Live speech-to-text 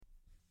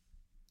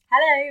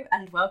Hello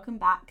and welcome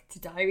back to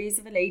Diaries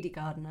of a Lady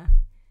Gardener.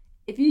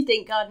 If you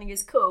think gardening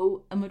is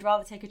cool and would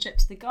rather take a trip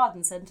to the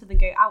garden centre than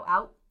go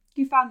out,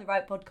 you found the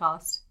right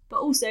podcast. But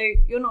also,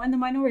 you're not in the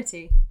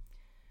minority.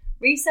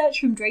 Research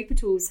from Draper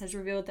Tools has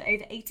revealed that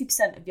over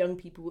 80% of young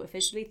people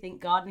officially think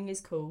gardening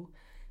is cool,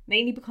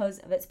 mainly because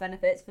of its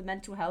benefits for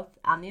mental health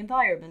and the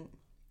environment.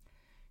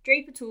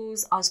 Draper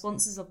Tools are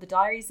sponsors of the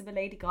Diaries of a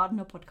Lady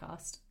Gardener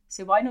podcast,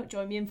 so why not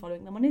join me in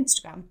following them on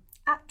Instagram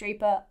at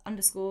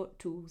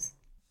Draper_tools.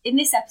 In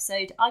this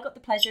episode, I got the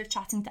pleasure of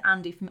chatting to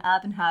Andy from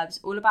Urban Herbs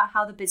all about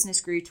how the business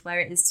grew to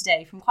where it is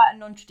today from quite a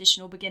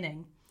non-traditional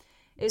beginning.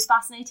 It was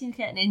fascinating to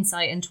get an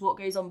insight into what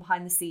goes on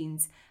behind the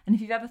scenes, and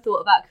if you've ever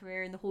thought about a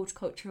career in the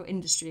horticultural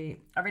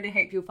industry, I really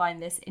hope you'll find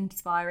this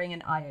inspiring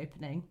and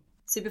eye-opening.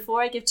 So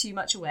before I give too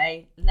much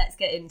away, let's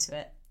get into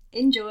it.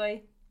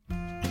 Enjoy!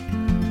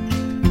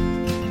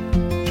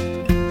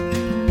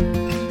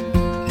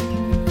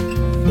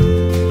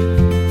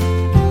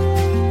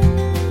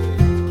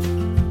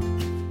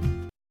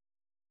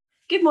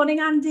 Good morning,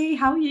 Andy.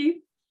 How are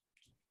you?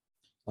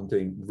 I'm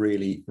doing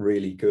really,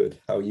 really good.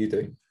 How are you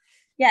doing?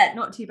 Yeah,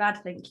 not too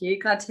bad, thank you.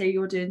 Glad to hear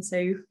you're doing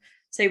so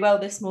well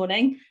this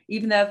morning,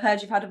 even though I've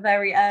heard you've had a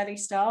very early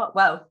start.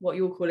 Well, what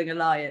you're calling a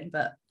lion,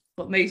 but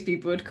what most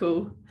people would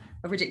call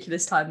a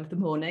ridiculous time of the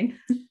morning.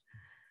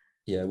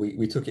 Yeah,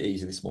 we took it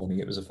easy this morning.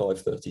 It was a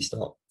 5:30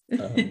 start.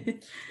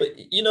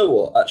 But you know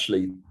what?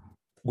 Actually,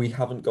 we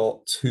haven't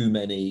got too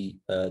many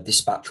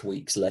dispatch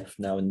weeks left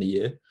now in the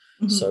year.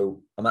 Mm-hmm.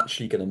 So I'm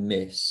actually going to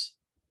miss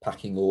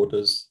packing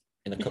orders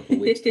in a couple of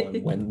weeks'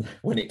 time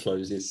when it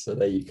closes. So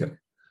there you go.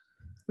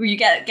 Will you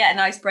get a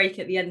nice break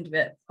at the end of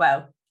it?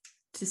 Well,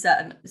 to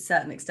a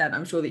certain extent,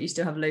 I'm sure that you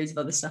still have loads of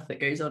other stuff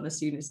that goes on as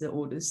soon as the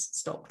orders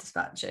stop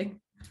dispatching.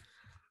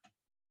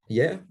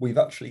 Yeah, we've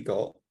actually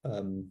got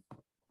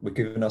we're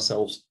giving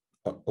ourselves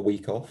a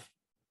week off.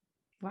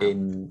 Wow.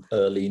 In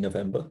early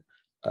November,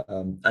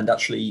 and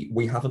actually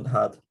we haven't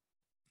had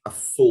a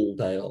full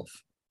day off,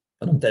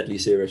 and I'm deadly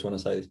serious when I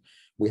say this.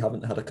 We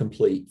haven't had a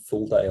complete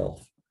full day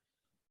off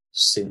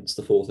since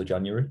the 4th of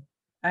January.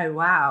 Oh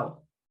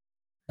wow.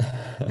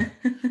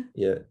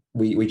 Yeah,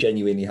 we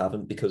genuinely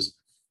haven't, because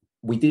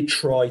we did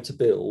try to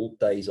build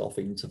days off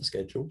into the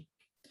schedule,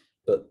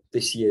 but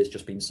this year's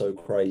just been so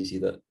crazy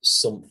that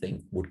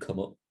something would come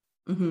up,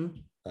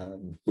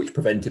 which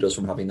prevented us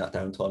from having that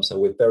downtime. So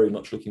we're very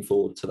much looking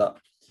forward to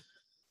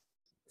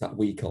that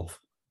week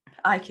off.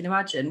 I can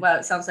imagine. Well,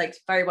 it sounds like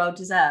very well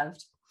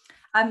deserved.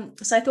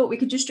 So I thought we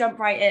could just jump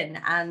right in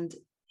and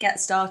get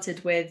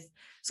started with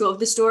sort of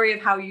the story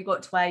of how you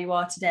got to where you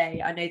are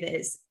today. I know that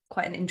it's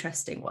quite an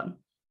interesting one.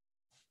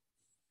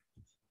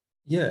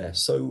 Yeah,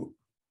 so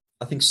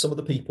I think some of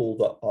the people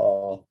that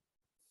are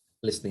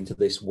listening to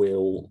this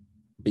will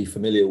be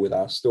familiar with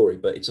our story,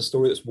 but it's a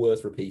story that's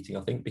worth repeating,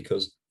 I think,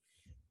 because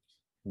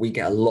we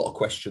get a lot of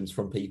questions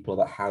from people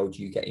about how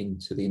do you get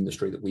into the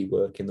industry that we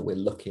work in, that we're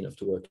lucky enough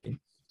to work in.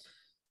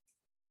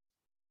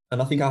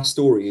 And I think our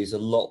story is a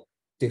lot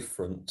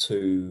different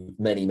to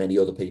many, many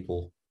other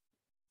people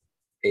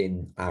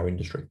in our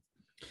industry.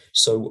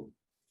 So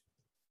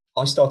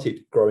I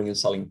started growing and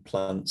selling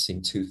plants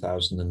in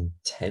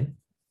 2010,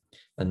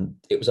 and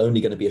it was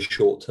only going to be a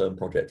short-term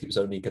project. It was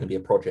only going to be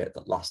a project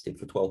that lasted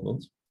for 12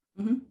 months.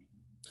 Mm-hmm.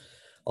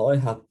 I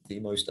had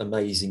the most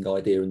amazing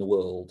idea in the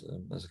world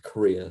as a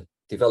career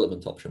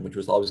development option, which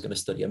was I was going to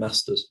study a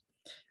master's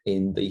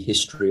in the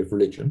history of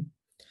religion,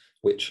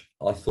 which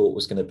I thought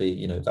was going to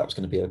be, that was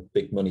going to be a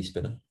big money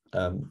spinner.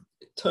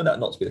 It turned out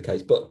not to be the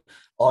case, but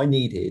I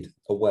needed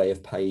a way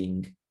of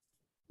paying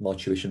my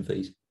tuition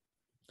fees.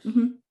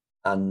 Mm-hmm.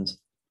 And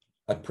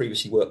I'd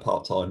previously worked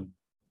part-time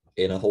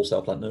in a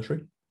wholesale plant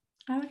nursery.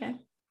 Oh, okay.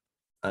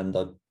 And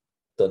I'd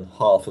done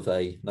half of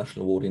a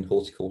National Award in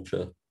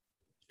Horticulture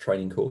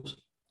training course.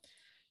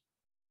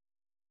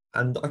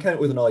 And I came up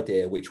with an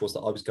idea, which was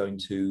that I was going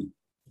to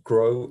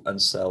grow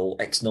and sell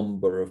X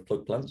number of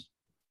plug plants,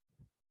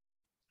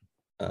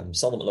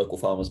 sell them at local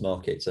farmers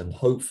markets, and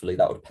hopefully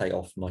that would pay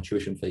off my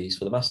tuition fees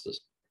for the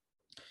masters.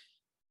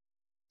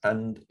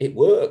 And it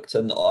worked.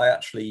 And I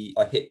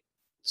hit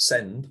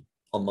send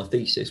on my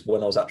thesis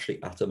when I was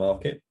actually at a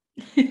market.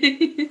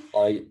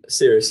 I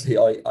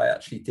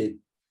actually did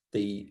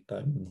the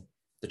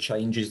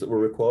changes that were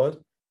required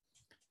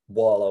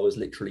while I was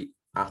literally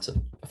at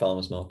a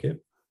farmer's market.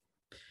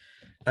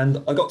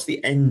 And I got to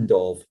the end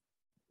of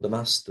the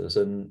masters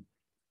and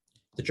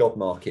the job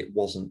market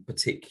wasn't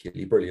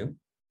particularly brilliant.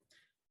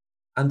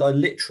 And I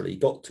literally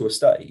got to a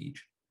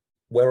stage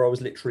where I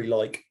was literally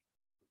like,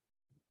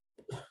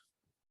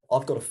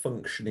 I've got a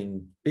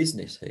functioning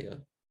business here.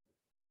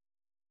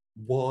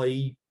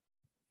 Why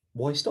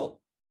stop?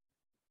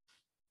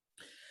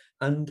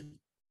 And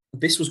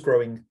this was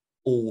growing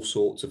all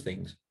sorts of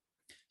things.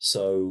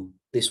 So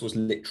this was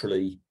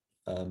literally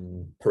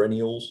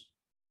perennials,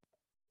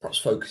 perhaps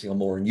focusing on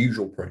more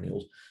unusual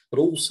perennials, but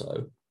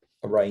also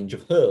a range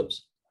of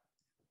herbs.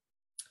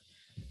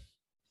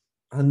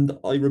 And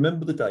I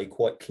remember the day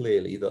quite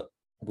clearly that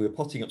we were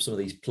potting up some of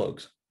these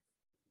plugs.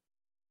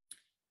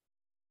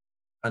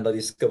 And I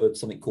discovered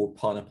something called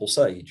pineapple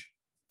sage.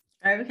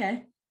 Oh,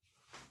 okay.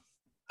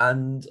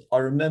 And I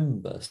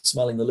remember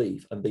smelling the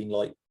leaf and being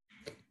like,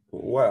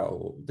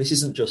 wow, this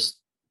isn't just,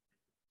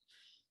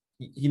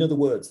 you know, the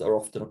words that are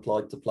often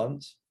applied to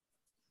plants,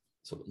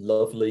 sort of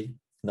lovely,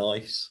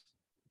 nice.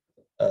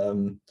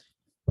 I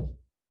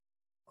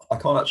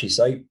can't actually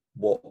say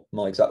what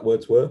my exact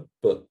words were,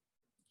 but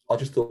I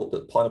just thought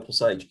that pineapple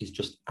sage is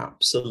just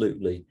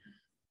absolutely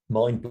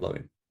mind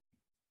blowing.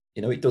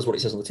 You know, it does what it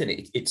says on the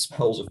tin. It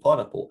smells of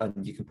pineapple,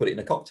 and you can put it in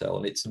a cocktail,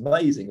 and it's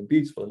amazing and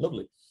beautiful and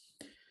lovely.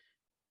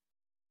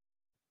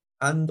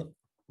 And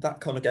that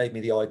kind of gave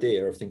me the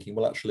idea of thinking,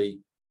 well, actually,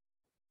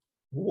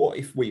 what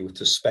if we were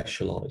to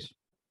specialize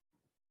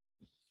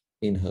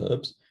in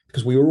herbs?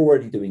 Because we were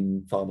already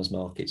doing farmers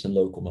markets and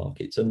local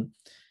markets. And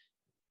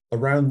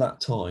around that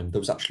time,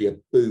 there was actually a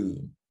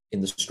boom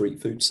in the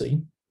street food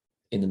scene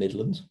in the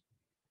Midlands.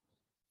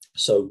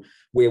 So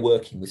we're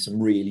working with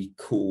some really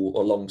cool,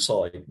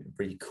 alongside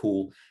really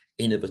cool,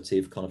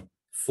 innovative kind of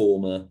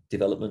former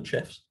development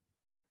chefs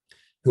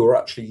who are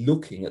actually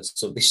looking at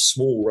some this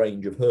small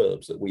range of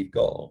herbs that we've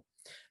got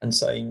and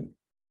saying,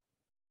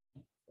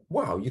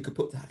 wow, you could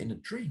put that in a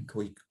drink,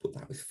 or you could put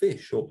that with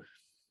fish.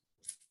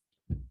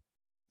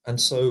 And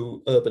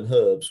so Urban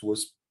Herbs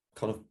was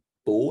kind of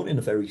born in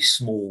a very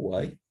small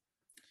way.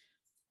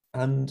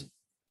 And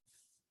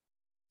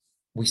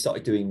we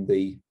started doing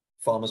the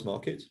farmers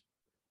market.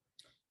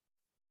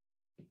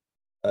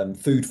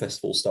 Food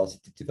festivals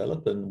started to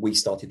develop, and we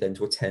started then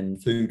to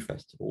attend food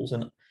festivals.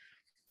 And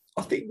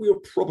I think we were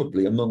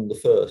probably among the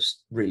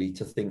first really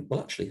to think,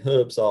 well, actually,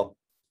 herbs are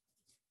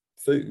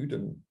food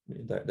and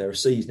they're a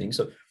seasoning.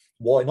 So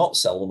why not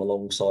sell them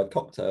alongside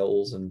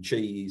cocktails and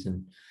cheese?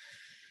 And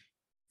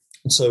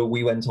so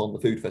we went on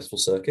the food festival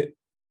circuit.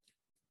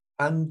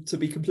 And to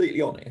be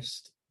completely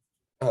honest,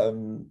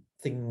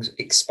 things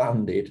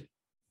expanded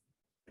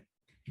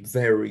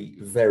very,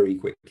 very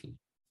quickly,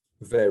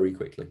 very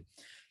quickly.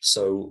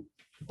 So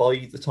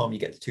by the time you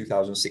get to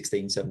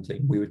 2016,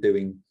 17, we were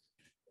doing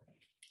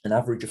an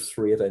average of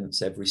 3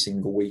 events every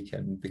single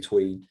weekend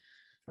between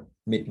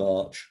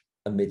mid-March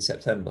and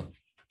mid-September.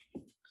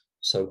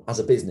 So as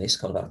a business,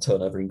 kind of our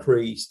turnover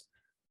increased,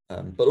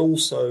 but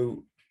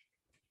also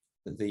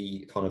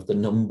the kind of the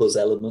numbers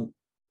element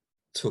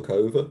took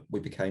over. We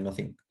became, I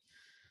think,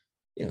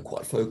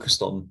 quite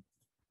focused on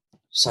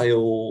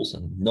sales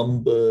and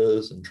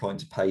numbers and trying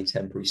to pay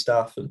temporary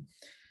staff. And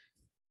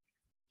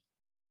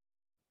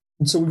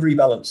so we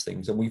rebalanced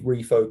things and we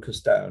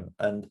refocused down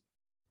and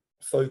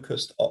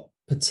focused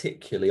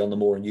particularly on the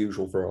more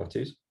unusual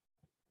varieties.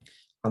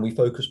 And we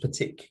focused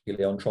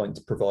particularly on trying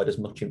to provide as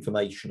much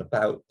information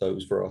about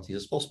those varieties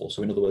as possible.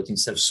 So in other words,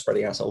 instead of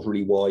spreading ourselves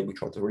really wide, we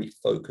tried to really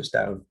focus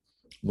down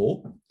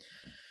more.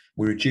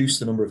 We reduced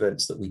the number of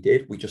events that we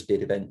did. We just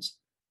did events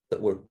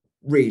that were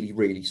really,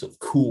 really sort of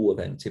cool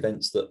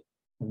events that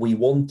we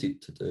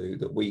wanted to do,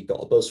 that we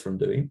got a buzz from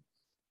doing.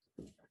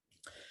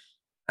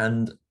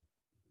 And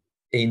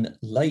in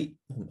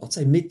I'd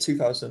say mid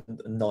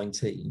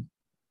 2019,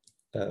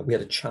 we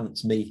had a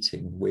chance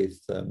meeting with,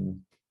 do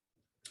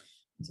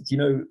you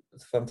know the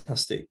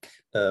fantastic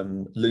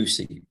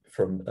Lucy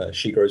from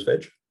She Grows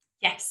Veg?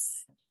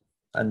 Yes.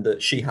 And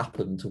she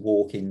happened to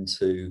walk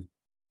into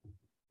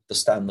the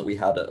stand that we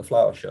had at a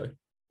flower show.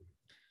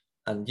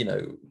 And,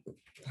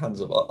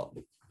 hands up,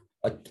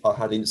 I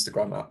had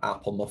Instagram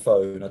app on my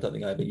phone. I don't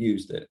think I ever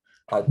used it.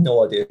 I had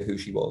no idea who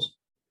she was.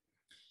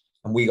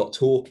 And we got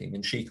talking,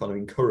 and she kind of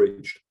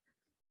encouraged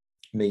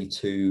me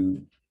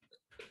to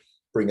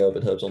bring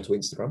Urban Herbs onto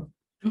Instagram.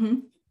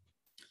 Mm-hmm.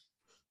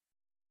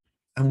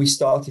 And we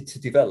started to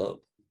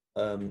develop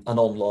an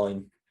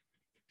online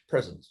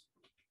presence,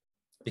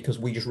 because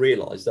we just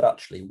realized that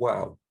actually,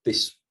 wow,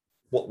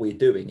 what we're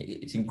doing,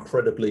 it's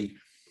incredibly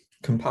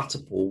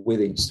compatible with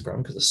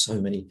Instagram, because there's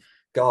so many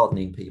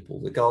gardening people.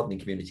 The gardening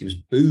community was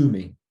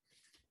booming.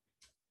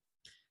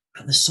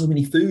 And there's so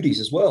many foodies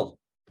as well.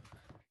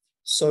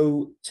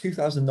 So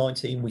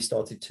 2019, we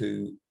started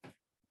to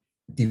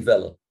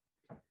develop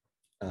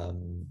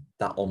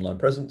that online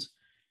presence,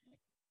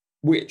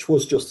 which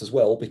was just as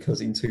well,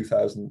 because in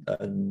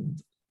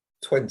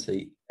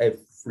 2020,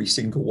 every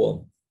single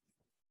one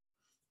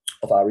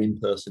of our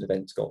in-person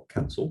events got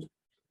cancelled.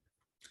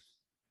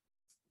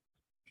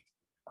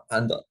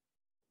 And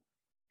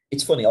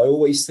it's funny, I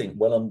always think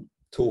when I'm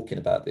talking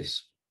about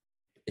this,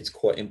 it's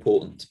quite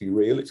important to be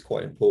real. It's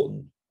quite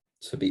important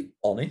to be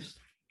honest,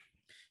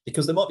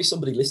 because there might be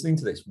somebody listening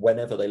to this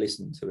whenever they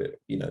listen to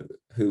it,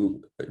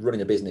 who are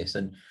running a business,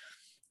 and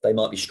they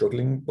might be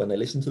struggling when they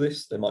listen to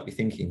this. They might be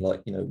thinking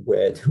like,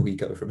 where do we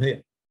go from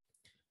here?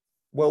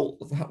 Well,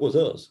 that was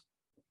us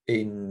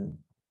in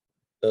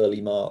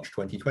early March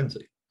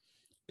 2020,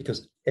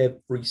 because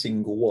every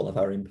single one of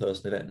our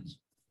in-person events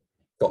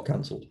got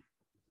cancelled.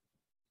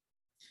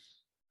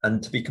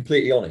 And to be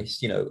completely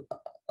honest,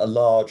 a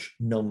large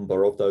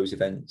number of those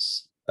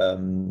events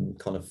kind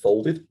of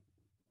folded,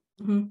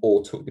 mm-hmm.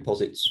 or took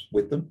deposits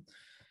with them.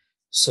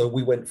 So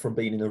we went from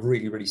being in a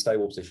really, really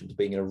stable position to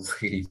being in a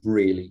really,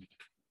 really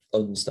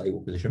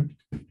unstable position.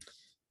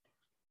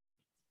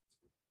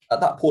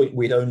 At that point,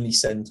 we'd only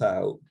sent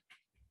out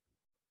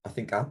I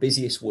think our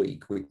busiest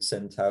week, we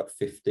sent out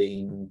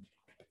 15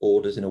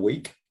 orders in a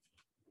week.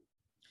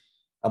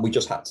 And we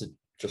just had to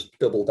just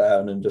double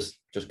down and just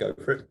go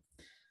for it.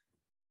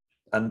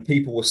 And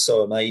people were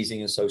so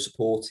amazing and so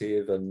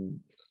supportive, and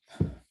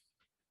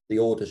the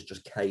orders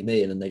just came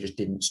in and they just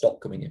didn't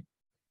stop coming in.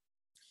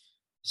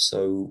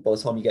 So by the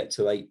time you get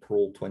to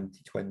April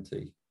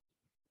 2020,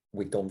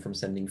 we'd gone from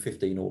sending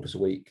 15 orders a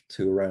week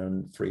to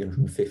around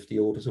 350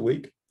 orders a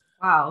week.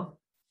 Wow.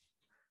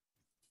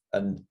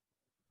 And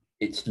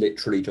it's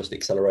literally just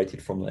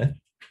accelerated from there.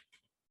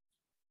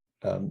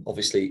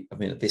 Obviously, I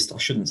mean, I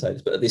shouldn't say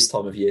this, but at this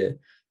time of year,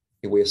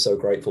 we are so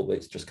grateful that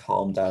it's just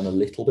calmed down a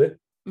little bit.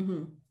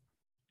 Mm-hmm.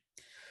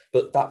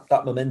 But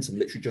that momentum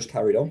literally just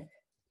carried on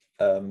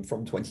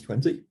from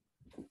 2020.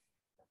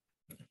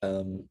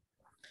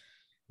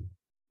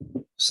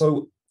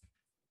 So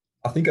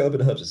I think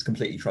Urban Herbs has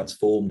completely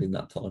transformed in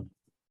that time.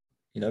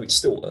 You know, it's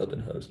still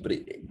Urban Herbs, but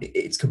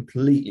it's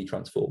completely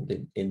transformed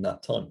in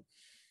that time.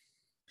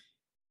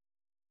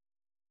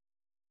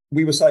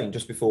 We were saying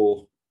just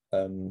before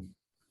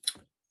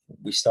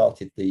we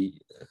started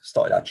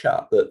our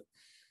chat that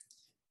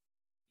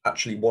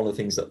actually one of the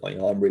things that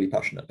I'm really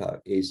passionate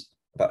about is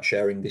about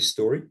sharing this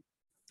story,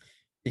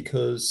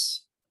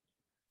 because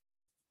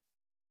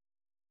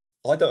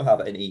I don't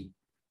have any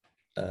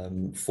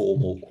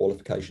formal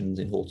qualifications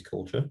in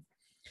horticulture.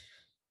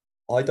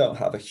 I don't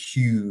have a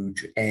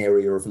huge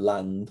area of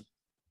land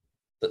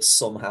that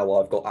somehow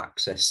I've got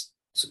access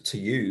to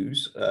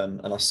use,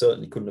 and I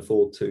certainly couldn't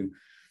afford to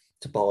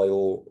buy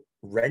or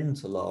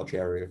rent a large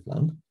area of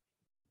land.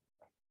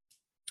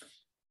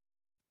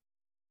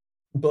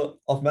 But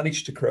I've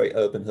managed to create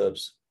Urban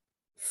Herbs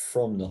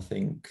from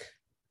nothing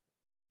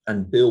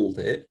and build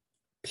it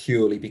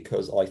purely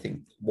because I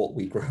think what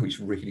we grow is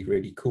really,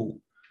 really cool.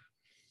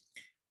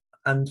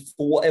 And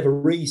for whatever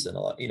reason,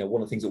 one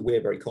of the things that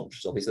we're very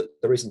conscious of is that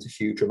there isn't a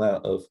huge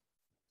amount of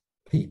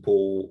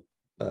people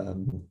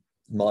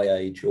my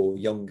age or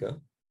younger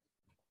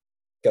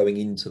going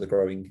into the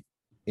growing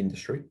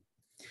industry,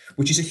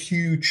 which is a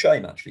huge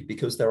shame, actually,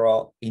 because there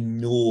are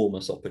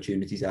enormous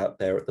opportunities out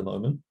there at the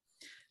moment.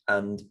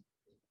 And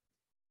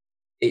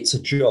it's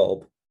a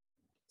job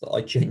that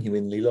I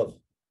genuinely love.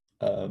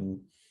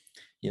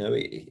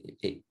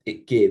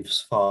 It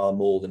gives far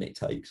more than it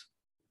takes.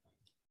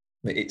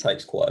 I mean, it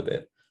takes quite a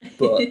bit,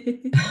 but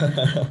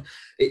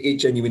it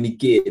genuinely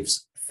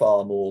gives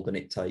far more than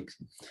it takes.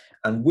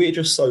 And we're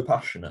just so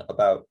passionate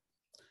about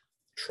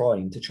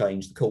trying to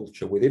change the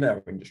culture within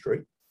our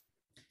industry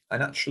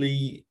and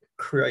actually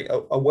create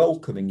a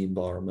welcoming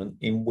environment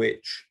in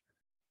which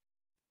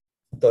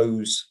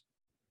those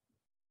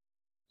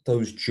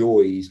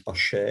joys are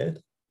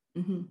shared.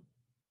 Mm-hmm.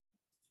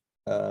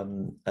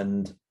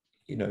 And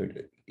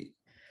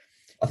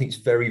I think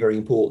it's very, very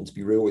important to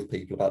be real with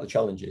people about the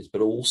challenges,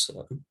 but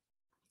also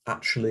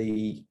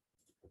actually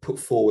put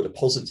forward a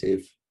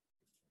positive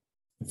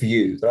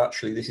view that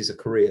actually this is a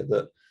career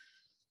that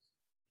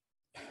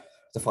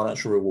the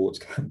financial rewards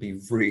can be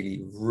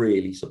really,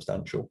 really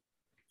substantial.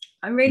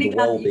 I'm really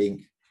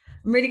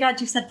glad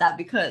you said that,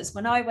 because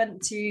when I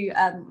went to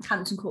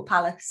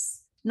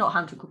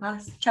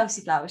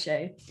Chelsea Flower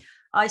Show,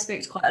 I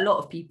spoke to quite a lot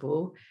of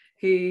people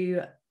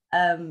who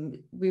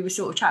we were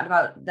sort of chatting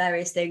about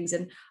various things,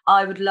 and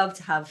I would love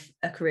to have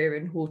a career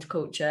in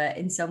horticulture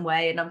in some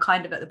way, and I'm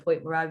kind of at the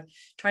point where I'm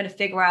trying to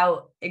figure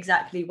out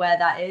exactly where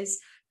that is.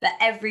 But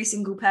every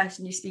single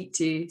person you speak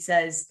to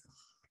says,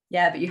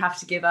 yeah, but you have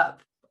to give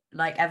up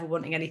like ever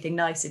wanting anything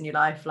nice in your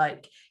life.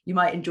 Like, you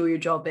might enjoy your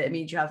job, but it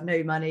means you have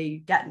no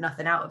money, get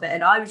nothing out of it.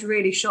 And I was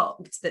really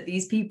shocked that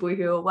these people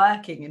who are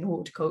working in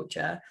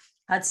horticulture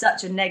had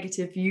such a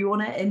negative view on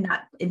it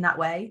in that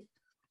way.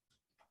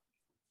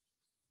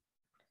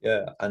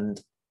 Yeah,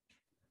 and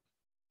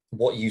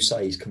what you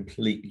say is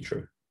completely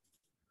true,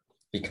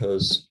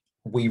 because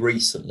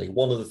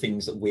one of the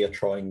things that we are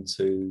trying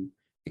to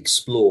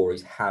explore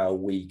is how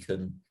we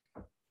can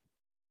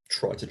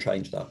try to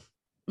change that.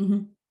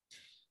 Mm-hmm.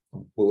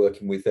 We're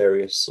working with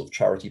various sort of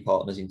charity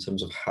partners in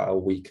terms of how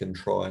we can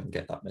try and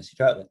get that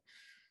message out there.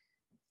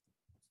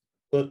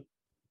 But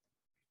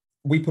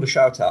we put a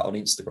shout out on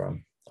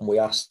Instagram and we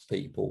asked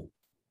people,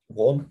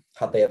 one,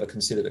 had they ever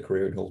considered a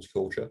career in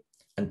horticulture?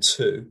 And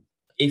two,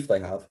 if they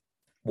have,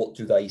 what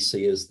do they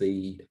see as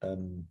the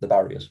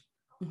barriers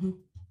mm-hmm.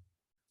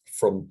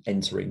 from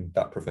entering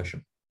that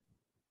profession?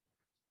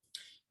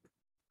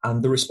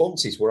 And the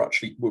responses were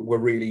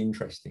really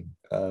interesting,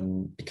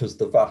 because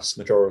the vast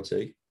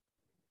majority,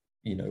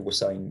 were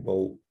saying,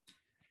 well,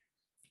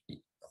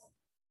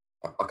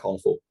 I can't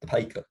afford the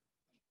pay cut,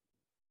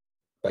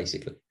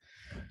 basically.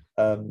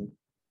 I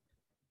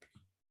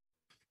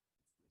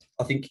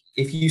think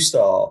if you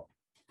start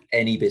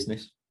any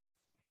business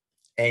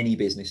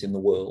in the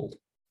world,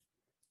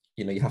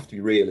 you have to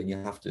be real and you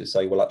have to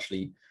say, well,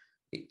 actually,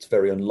 it's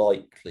very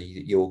unlikely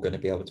that you're going to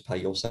be able to pay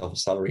yourself a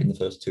salary in the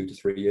first 2 to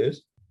 3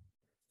 years.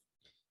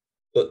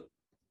 But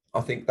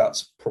I think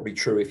that's probably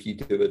true if you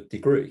do a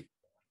degree.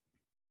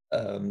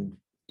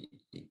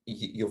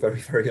 You're very,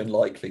 very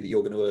unlikely that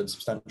you're going to earn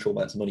substantial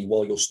amounts of money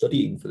while you're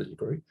studying for the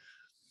degree.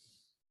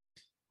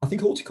 I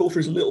think horticulture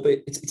is a little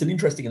bit, it's an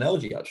interesting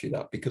analogy actually,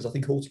 that, because I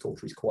think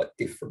horticulture is quite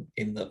different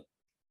in that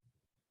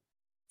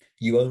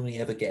you only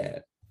ever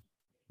get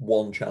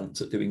one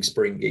chance at doing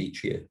spring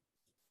each year.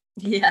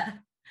 Yeah.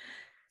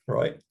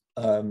 Right.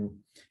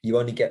 You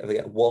only ever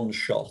get one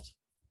shot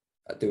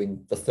at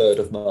doing the 3rd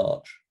of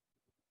March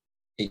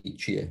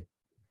each year.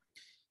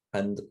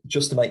 And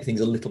just to make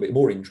things a little bit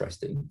more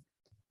interesting,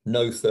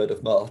 no 3rd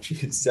of March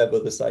is ever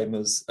the same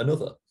as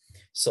another.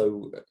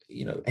 So,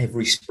 you know,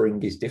 every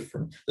spring is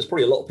different. There's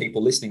probably a lot of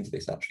people listening to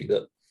this actually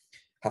that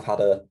have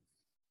had a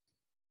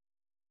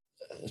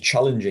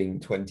challenging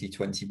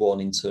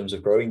 2021 in terms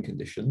of growing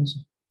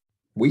conditions.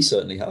 We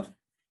certainly have.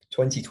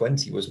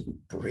 2020 was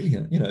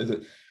brilliant. You know,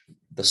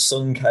 the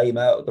sun came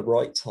out at the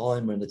right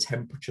time and the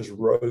temperatures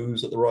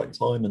rose at the right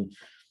time.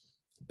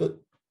 But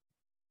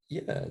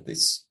yeah,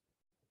 this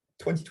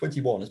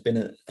 2021 has been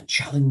a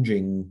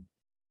challenging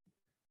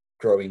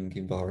growing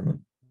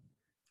environment.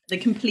 The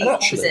complete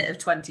opposite of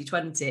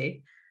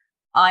 2020.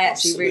 I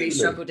actually really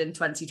struggled in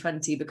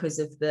 2020 because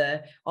of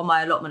on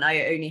my allotment,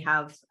 I only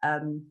have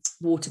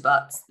water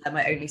butts. They're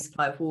my only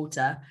supply of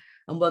water,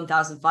 and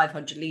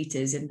 1,500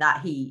 litres in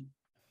that heat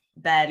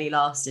barely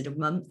lasted a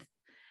month.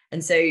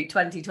 And so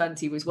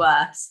 2020 was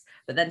worse,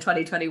 but then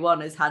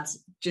 2021 has had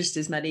just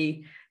as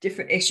many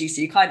different issues.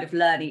 So you kind of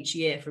learn each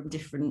year from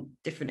different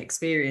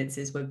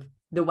experiences with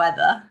the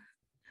weather.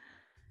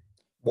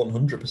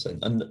 100%.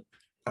 And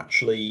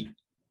actually,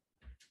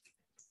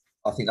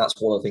 I think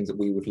that's one of the things that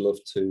we would love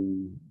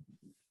to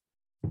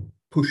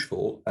push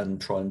for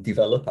and try and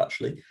develop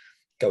actually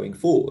going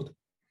forward,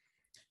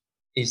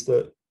 is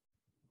that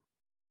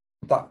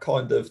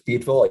kind of the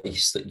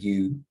advice that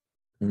you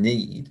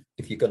need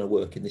if you're going to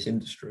work in this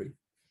industry.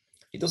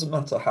 It doesn't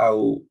matter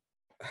how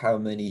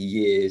many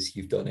years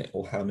you've done it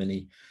or how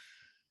many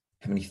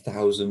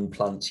thousand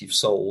plants you've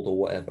sold or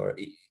whatever.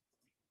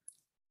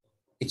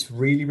 It's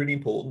really, really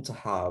important to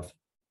have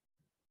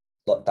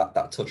like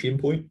that touching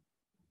point.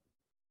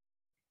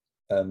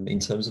 In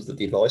terms of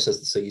the advice as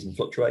the season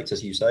fluctuates,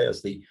 as you say,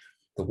 as the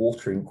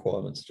watering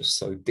requirements are just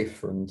so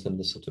different, and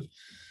the sort of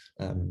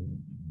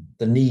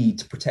the need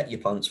to protect your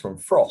plants from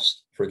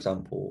frost, for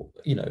example,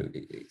 you know,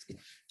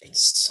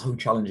 it's so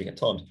challenging at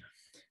times.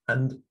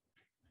 And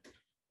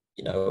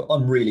you know,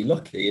 I'm really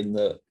lucky in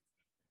the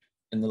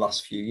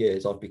last few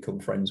years I've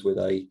become friends with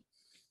a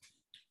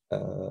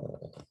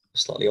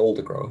slightly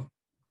older grower.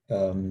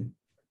 But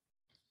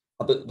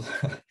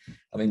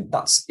I mean,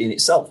 that's in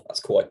itself, that's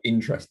quite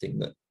interesting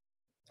that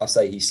I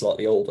say he's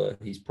slightly older.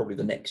 He's probably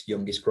the next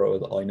youngest grower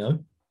that I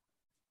know.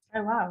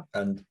 Oh, wow.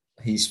 And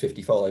he's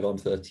 55, I'm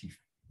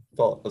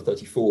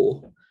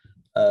 34.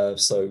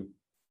 So,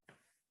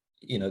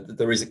 you know,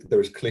 there is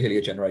clearly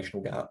a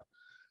generational gap.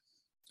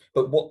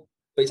 But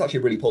it's actually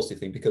a really positive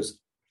thing, because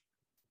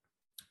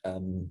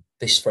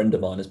this friend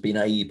of mine has been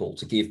able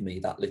to give me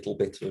that little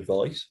bit of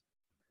advice,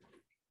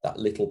 that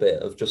little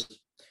bit of just,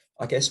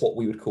 I guess, what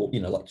we would call,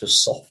 you know, like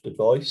just soft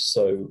advice.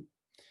 So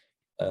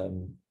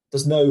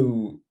there's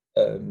no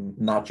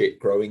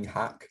magic growing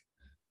hack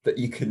that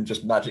you can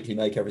just magically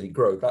make everything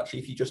grow. But actually,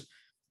 if you just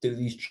do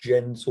these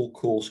gentle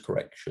course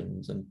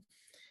corrections, and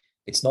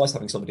it's nice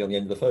having somebody on the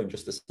end of the phone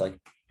just to say,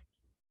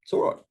 it's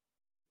all right,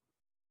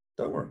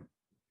 don't worry,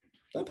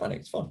 don't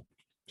panic, it's fine,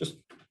 just,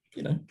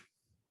 you know,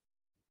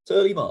 it's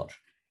early March.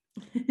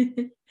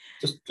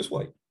 just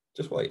wait.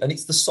 And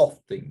it's the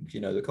soft things, you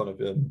know, the kind of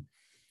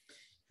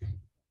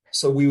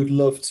so we would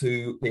love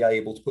to be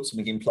able to put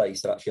something in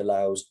place that actually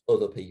allows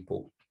other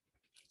people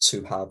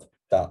to have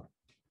that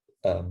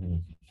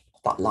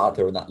that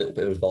ladder and that little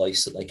bit of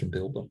advice that they can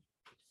build on.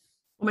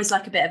 Almost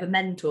like a bit of a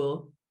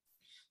mentor.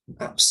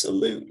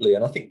 Absolutely.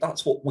 And I think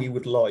that's what we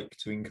would like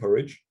to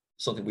encourage,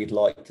 something we'd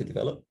like to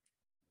develop,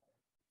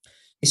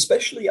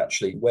 especially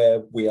actually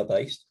where we are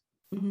based.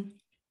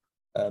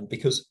 Mm-hmm.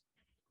 Because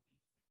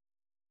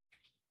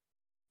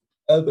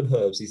Urban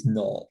Herbs is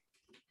not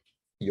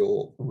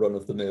your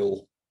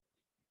run-of-the-mill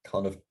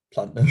kind of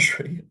plant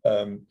nursery.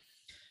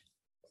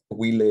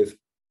 We live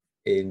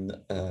in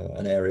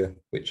an area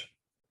which,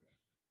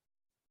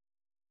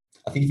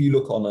 I think if you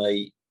look on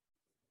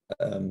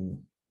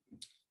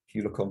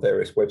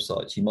various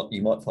websites, you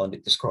might find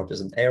it described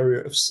as an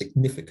area of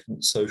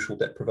significant social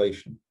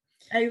deprivation.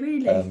 Oh,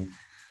 really?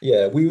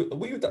 Yeah, we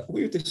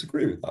would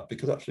disagree with that,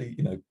 because actually,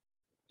 you know,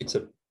 it's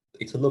a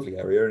lovely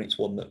area, and it's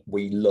one that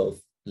we love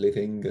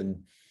living,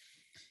 and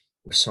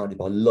we're surrounded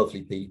by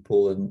lovely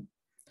people,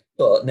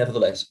 but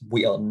nevertheless,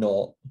 we are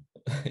not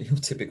your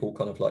typical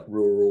kind of like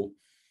rural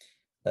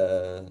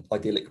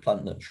idyllic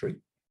plant nursery.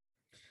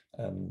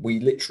 We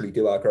literally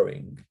do our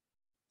growing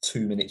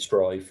 2 minutes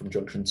drive from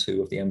junction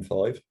 2 of the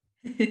M5,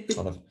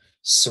 kind of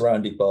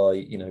surrounded by,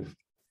 you know,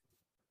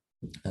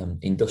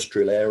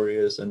 industrial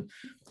areas. And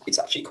it's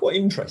actually quite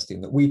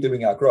interesting that we're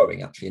doing our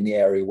growing actually in the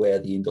area where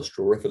the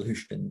Industrial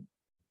Revolution in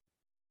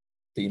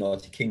the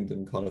United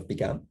Kingdom kind of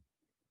began.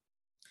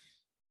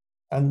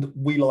 And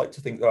we like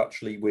to think that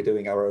actually we're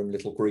doing our own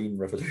little green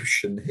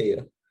revolution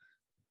here,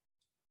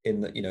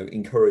 in that, you know,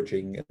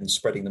 encouraging and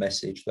spreading the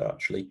message that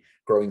actually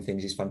growing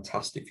things is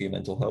fantastic for your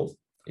mental health.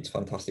 It's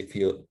fantastic for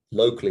your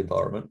local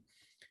environment,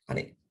 and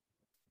it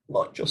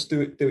might just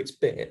do its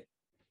bit,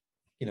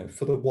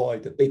 for the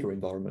wider, bigger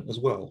environment as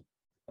well.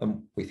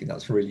 And we think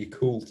that's really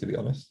cool, to be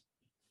honest.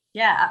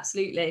 Yeah,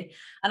 absolutely.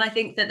 And I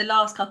think that the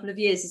last couple of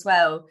years as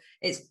well,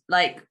 it's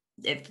like,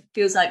 it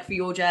feels like for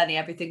your journey,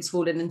 everything's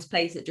fallen into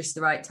place at just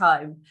the right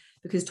time,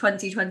 because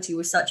 2020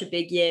 was such a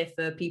big year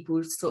for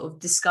people sort of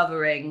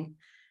discovering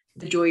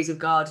the joys of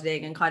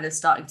gardening and kind of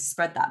starting to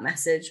spread that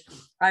message.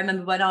 I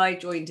remember when I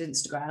joined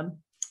Instagram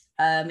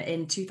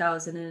in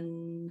 2000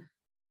 and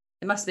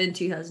it must have been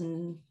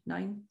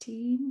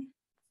 2019,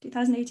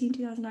 2018,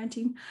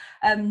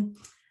 2019.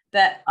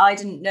 But I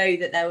didn't know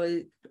that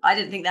I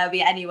didn't think there would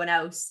be anyone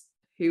else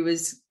who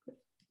was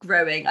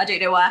growing. I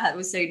don't know why I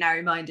was so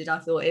narrow-minded. I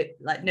thought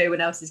no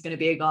one else is going to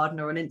be a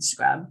gardener on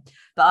Instagram,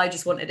 but I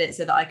just wanted it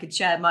so that I could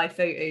share my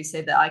photos,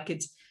 so that I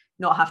could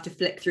not have to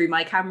flick through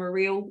my camera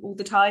reel all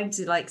the time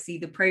to see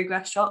the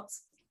progress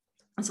shots.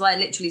 And so I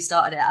literally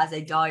started it as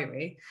a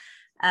diary,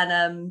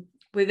 and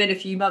within a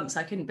few months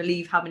I couldn't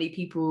believe how many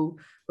people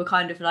were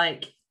kind of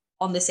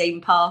on the same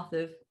path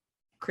of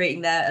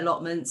creating their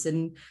allotments,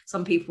 and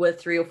some people were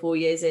 3 or 4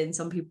 years in,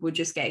 some people were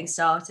just getting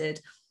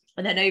started.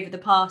 And then over the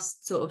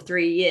past sort of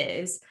 3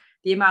 years,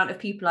 the amount of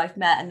people I've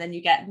met, and then you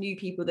get new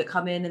people that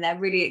come in and they're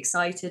really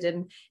excited,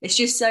 and it's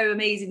just so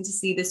amazing to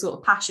see this sort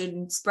of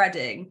passion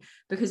spreading.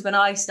 Because when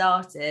I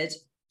started,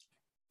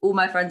 all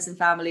my friends and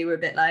family were a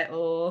bit like,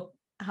 oh,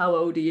 how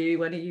old are you,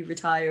 when are you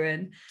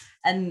retiring?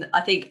 And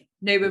I think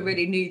no one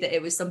really knew that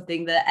it was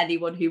something that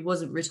anyone who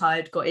wasn't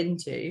retired got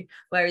into,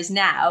 whereas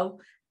now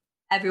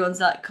everyone's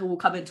like, will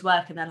come into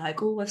work and they're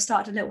like, oh, I've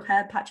started a little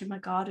herb patch in my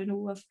garden,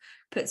 or I've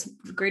put some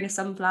green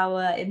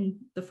sunflower in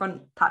the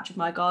front patch of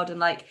my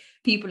garden.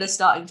 People are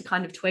starting to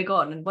kind of twig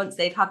on, and once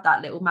they've had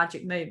that little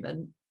magic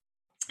moment,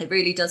 it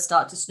really does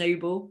start to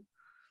snowball.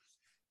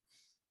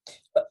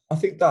 I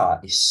think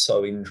that is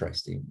so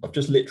interesting. I've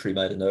just literally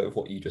made a note of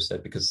what you just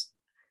said, because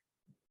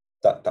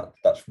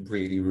that's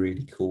really,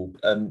 really cool.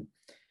 One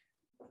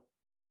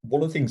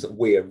of the things that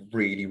we're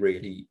really,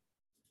 really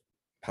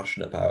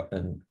passionate about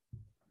and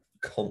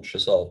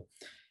conscious of,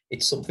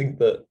 it's something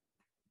that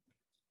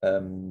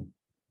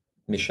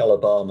Michelle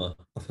Obama,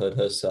 I've heard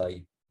her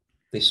say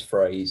this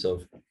phrase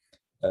of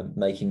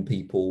making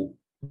people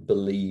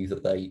believe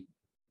that they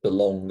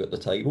belong at the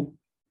table.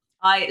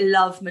 I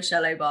love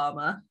Michelle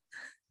Obama.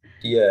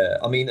 Yeah,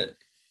 I mean,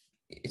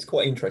 it's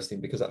quite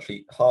interesting, because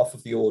actually half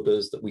of the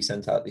orders that we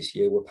sent out this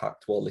year were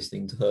packed while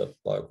listening to her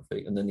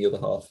biography, and then the other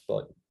half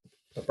by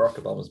Barack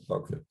Obama's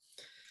biography.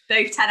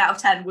 Both 10 out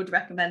of 10 would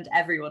recommend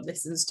everyone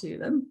listens to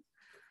them.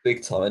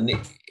 Big time.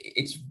 And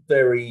it's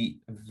very,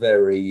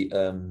 very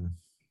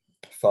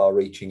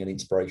far-reaching and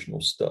inspirational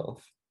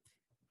stuff.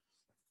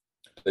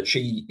 But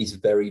she is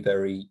very,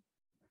 very,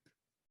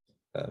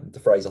 the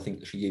phrase I think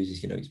that she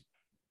uses, is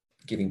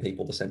giving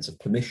people the sense of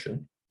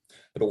permission,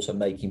 but also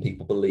making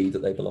people believe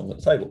that they belong at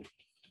the table.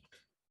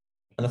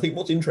 And I think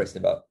what's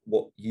interesting about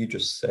what you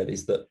just said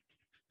is that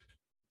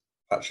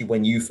actually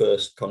when you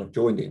first kind of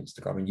joined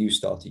Instagram and you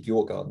started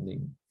your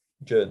gardening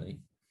journey,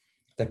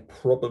 there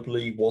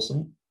probably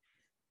wasn't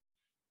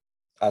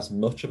as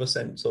much of a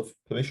sense of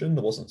permission.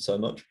 There wasn't so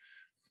much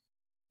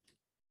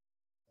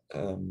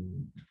a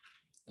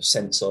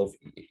sense of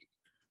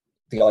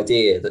the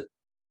idea that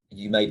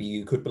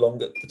you could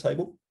belong at the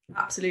table.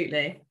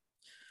 Absolutely.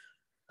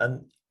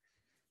 And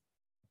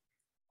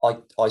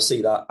I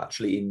see that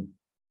actually in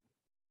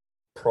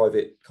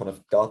private kind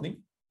of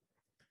gardening,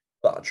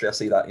 but actually I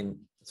see that in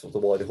sort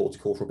of the wider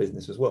horticultural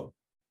business as well.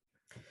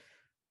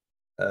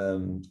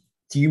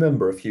 Do you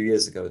remember a few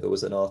years ago there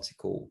was an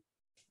article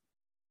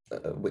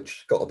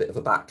which got a bit of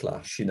a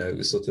backlash? It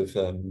was sort of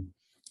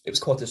it was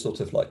quite a sort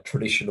of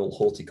traditional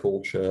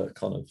horticulture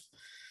kind of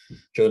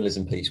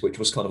journalism piece, which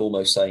was kind of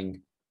almost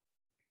saying,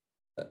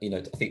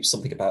 I think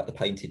something about the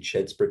Painted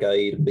Sheds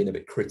Brigade, and being a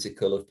bit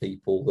critical of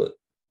people that,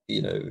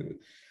 it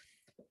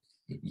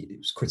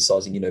was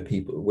criticising,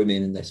 people,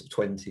 women in their sort of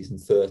 20s and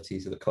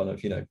 30s that kind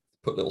of,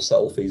 put little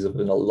selfies of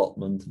an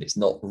allotment and it's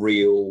not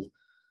real.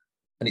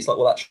 And it's like,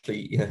 well,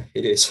 actually, yeah,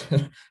 it is.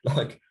 And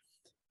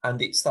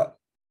it's that,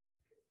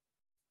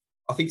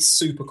 I think it's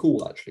super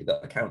cool actually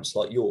that accounts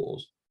like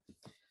yours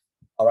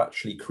are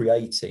actually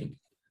creating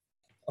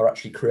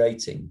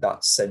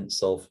that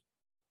sense of,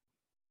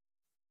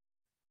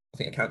 I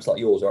think accounts like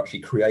yours are actually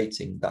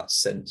creating that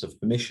sense of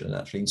permission and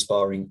actually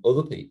inspiring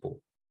other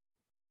people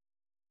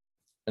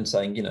and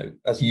saying,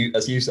 as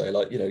you say,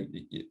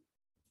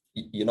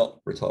 you're not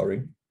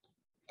retiring,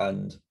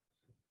 and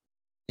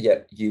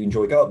yet you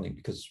enjoy gardening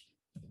because,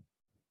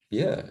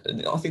 yeah,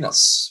 and I think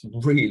that's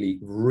really,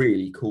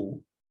 really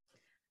cool.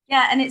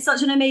 Yeah, and it's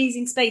such an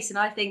amazing space. And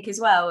I think as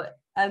well,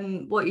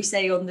 what you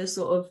say on the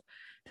sort of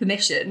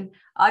permission,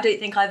 I don't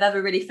think I've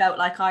ever really felt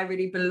like I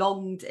really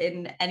belonged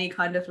in any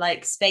kind of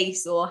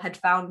space, or had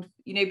found,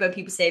 when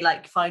people say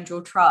find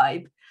your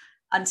tribe,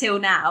 until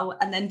now.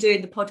 And then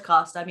doing the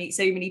podcast, I meet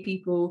so many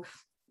people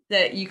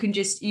that you can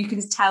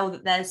tell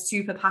that they're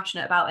super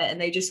passionate about it, and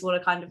they just want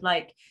to kind of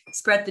like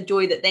spread the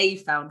joy that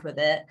they've found with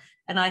it.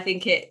 And I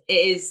think it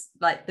is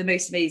like the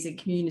most amazing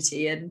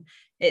community, and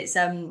it's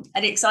an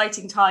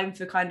exciting time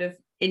for kind of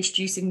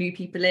introducing new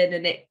people in,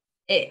 and it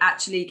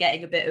actually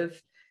getting a bit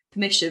of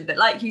permission. But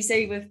like you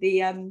say with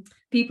the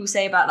people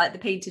say about like the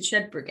Painted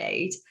Shed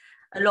Brigade,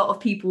 a lot of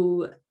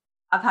people,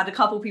 I've had a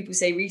couple of people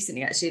say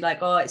recently actually, like,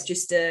 oh, it's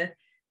just a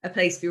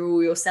place for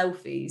all your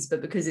selfies,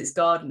 but because it's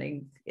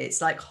gardening,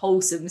 it's like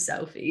wholesome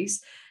selfies.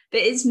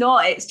 But it's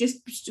not, it's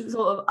just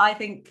sort of, I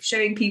think,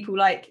 showing people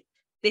like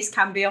this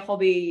can be a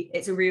hobby,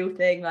 it's a real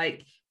thing.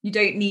 Like, you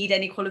don't need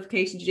any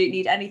qualifications, you don't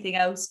need anything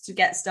else to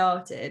get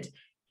started.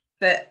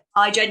 But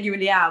I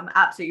genuinely am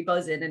absolutely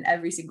buzzing in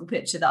every single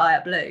picture that I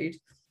upload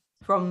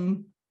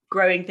from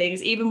growing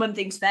things, even when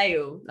things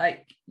fail,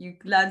 like you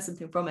learn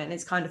something from it and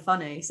it's kind of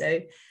funny.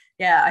 So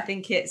yeah, I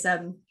think it's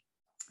an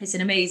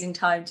amazing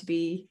time to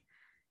be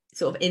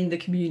sort of in the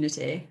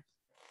community.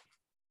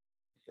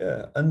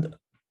 Yeah, and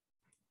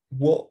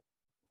what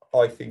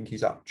I think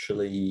is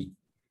actually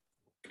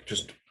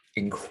just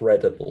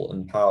incredible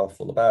and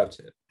powerful about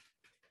it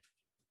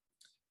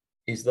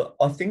is that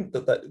I think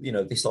that you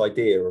know, this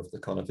idea of the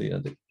kind of, you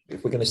know,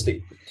 if we're going to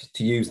stick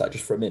to use that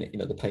just for a minute, you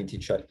know, the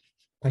Painted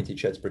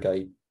Sheds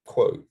Brigade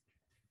quote,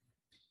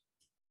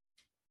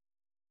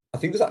 I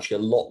think there's actually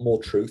a lot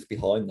more truth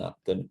behind that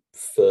than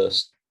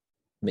first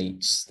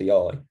meets the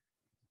eye,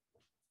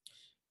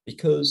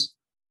 because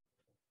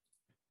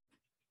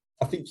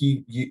I think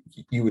you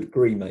would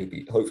agree,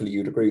 maybe, hopefully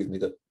you'd agree with me,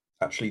 that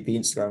actually the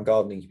Instagram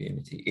gardening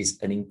community is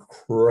an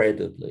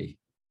incredibly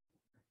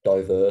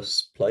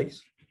diverse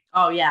place.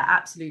 Oh yeah,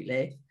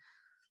 absolutely.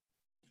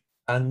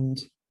 And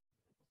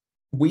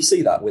we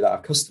see that with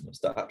our customers,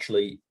 that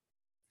actually,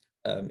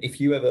 if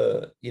you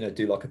ever, you know,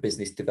 do like a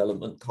business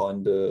development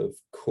kind of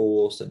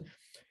course, and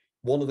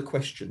one of the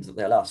questions that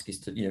they'll ask is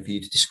to, you know, for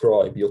you to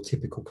describe your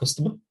typical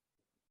customer.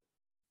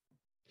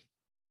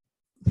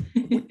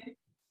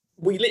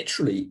 we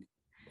literally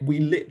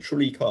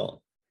can't.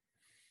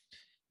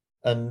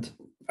 And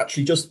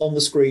actually, just on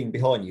the screen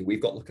behind you,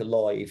 we've got like a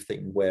live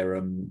thing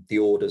where the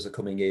orders are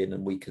coming in,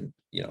 and we can,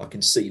 you know, I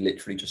can see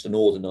literally just an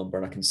order number,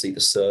 and I can see the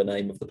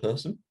surname of the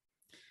person.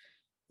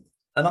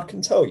 And I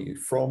can tell you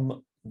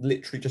from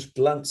literally just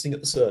glancing at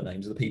the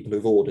surnames of the people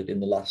who've ordered in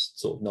the last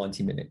sort of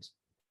 90 minutes,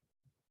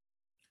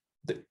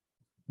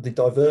 the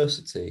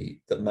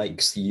diversity that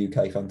makes the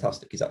UK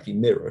fantastic is actually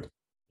mirrored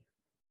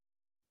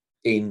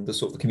in the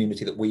sort of the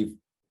community that we've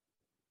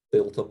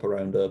built up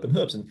around Urban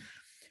Herbs. And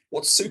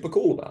what's super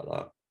cool about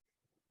that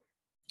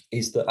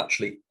is that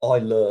actually I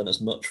learn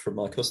as much from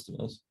my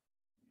customers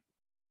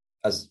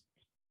as,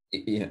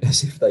 you know,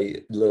 as if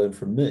they learn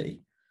from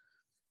me,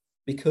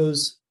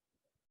 because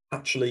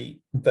actually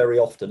very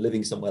often,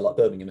 living somewhere like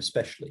Birmingham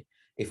especially,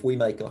 if we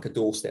make like a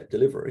doorstep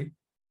delivery,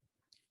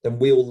 then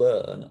we'll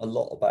learn a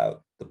lot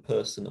about the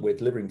person that we're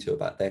delivering to,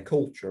 about their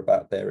culture,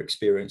 about their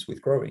experience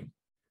with growing.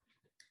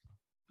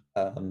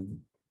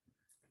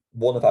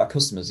 One of our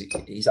customers,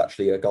 he's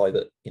actually a guy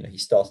that, you know, he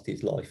started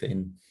his life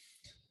in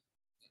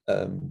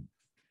the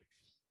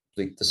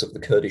sort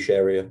of the Kurdish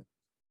area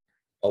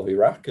of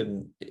Iraq,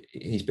 and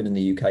he's been in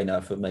the UK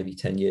now for maybe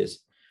 10 years,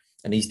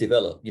 and he's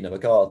developed, you know, a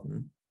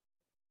garden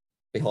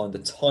behind a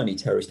tiny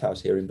terraced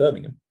house here in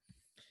Birmingham.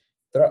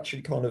 They're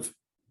actually kind of,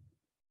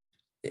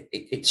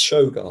 it's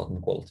show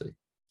garden quality.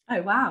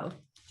 Oh wow.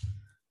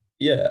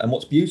 Yeah, and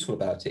what's beautiful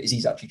about it is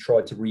he's actually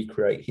tried to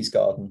recreate his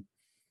garden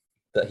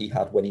that he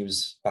had when he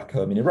was back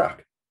home in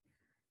Iraq,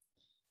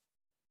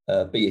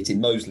 be it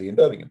in Moseley in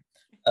Birmingham.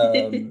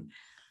 And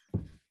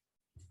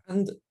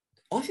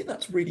I think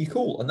that's really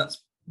cool, and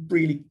that's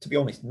really, to be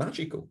honest,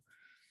 magical.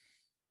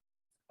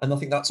 And I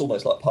think that's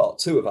almost like part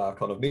two of our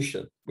kind of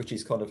mission, which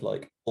is kind of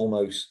like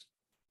almost,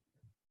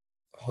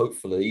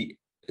 hopefully,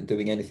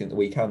 doing anything that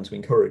we can to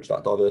encourage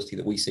that diversity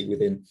that we see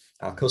within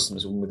our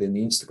customers and within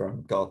the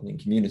Instagram gardening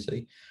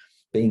community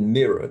being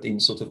mirrored in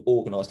sort of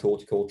organised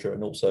horticulture,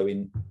 and also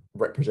in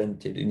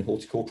represented in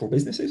horticultural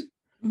businesses.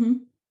 Mm-hmm.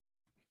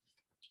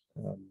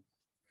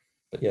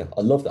 But yeah,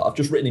 I love that. I've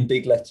just written in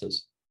big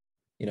letters,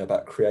 you know,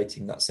 about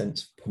creating that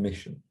sense of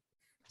permission.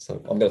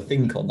 So I'm going to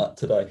think on that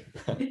today.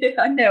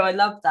 I know, I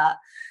love that.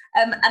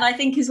 And I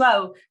think as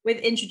well, with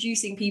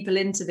introducing people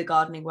into the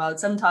gardening world,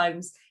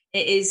 sometimes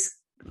it is,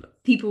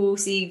 people will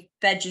see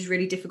veg as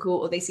really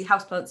difficult, or they see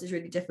houseplants as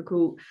really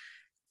difficult.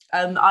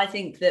 I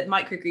think that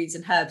microgreens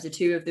and herbs are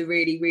two of the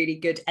really, really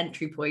good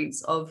entry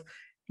points of,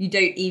 you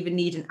don't even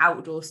need an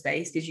outdoor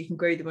space because you can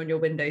grow them on your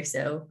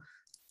windowsill.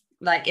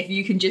 Like, if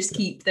you can just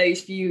keep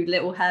those few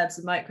little herbs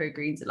and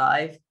microgreens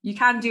alive, you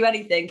can do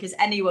anything, because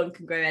anyone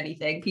can grow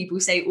anything. People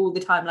say all the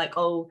time, like,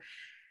 oh,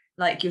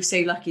 like, you're so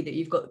lucky that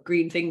you've got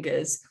green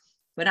fingers,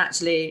 when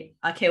actually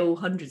I kill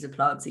hundreds of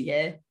plants a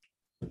year.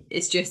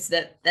 It's just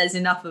that there's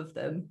enough of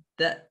them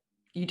that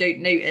you don't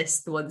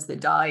notice the ones that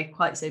die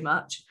quite so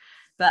much.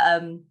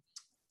 But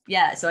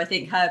yeah, so I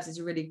think herbs is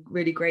a really,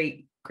 really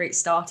great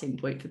starting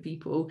point for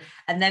people.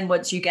 And then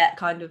once you get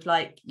kind of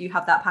like, you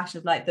have that passion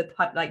of like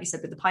like you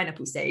said with the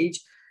pineapple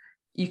stage,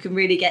 you can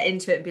really get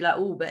into it and be like,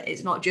 oh, but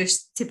it's not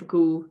just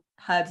typical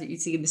herbs that you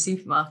see in the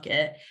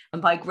supermarket.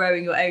 And by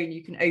growing your own,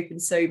 you can open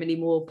so many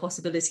more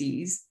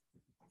possibilities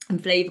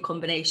and flavor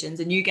combinations,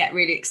 and you get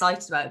really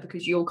excited about it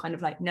because you're kind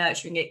of like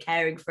nurturing it,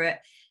 caring for it,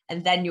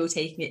 and then you're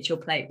taking it to your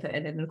plate,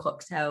 putting it in a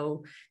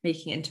cocktail,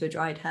 making it into a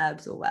dried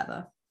herbs or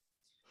whatever.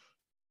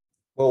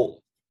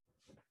 Well,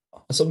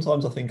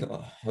 sometimes I think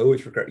I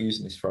always regret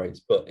using this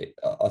phrase, but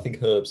I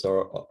think herbs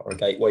are a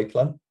gateway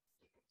plant.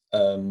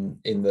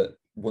 In that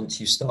once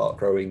you start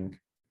growing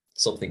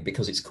something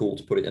because it's cool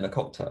to put it in a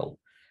cocktail,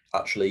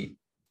 actually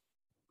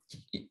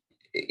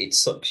it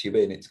sucks you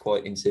in. It's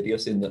quite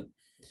insidious in that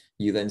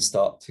you then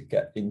start to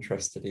get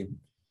interested in,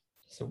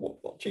 so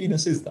what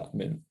genus is that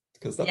mint?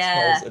 Because that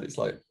smells, and it's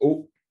like,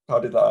 oh, how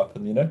did that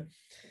happen?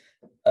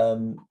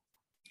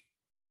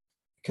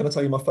 Can I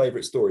tell you my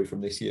favorite story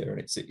from this year? And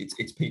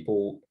it's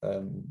people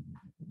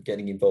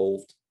getting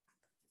involved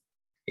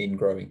in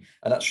growing.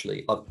 And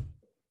actually, I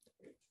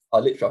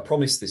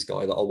promised this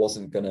guy that I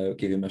wasn't going to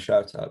give him a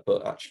shout out,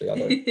 but actually I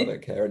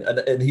don't care,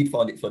 and he'd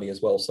find it funny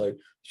as well. So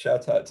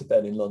shout out to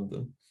Ben in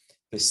London.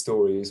 This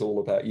story is all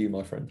about you,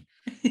 my friend,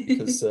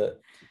 because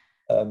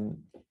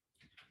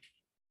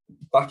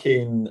back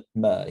in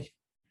May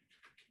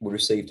we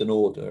received an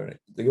order, and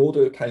the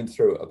order came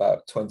through at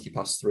about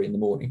 3:20 in the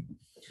morning,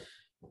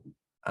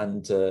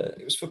 and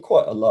it was for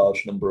quite a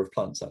large number of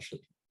plants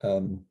actually.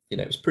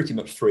 It was pretty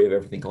much 3 of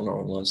everything on our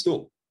online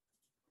store.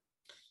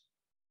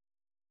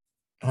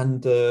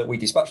 And we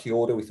dispatched the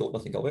order. We thought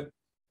nothing of it.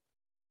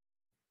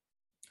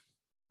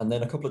 And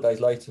then a couple of days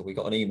later, we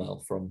got an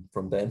email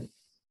from Ben,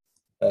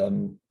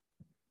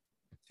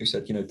 who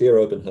said, "Dear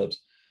Urban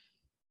Herbs,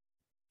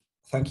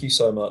 thank you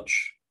so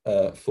much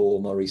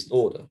for my recent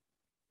order.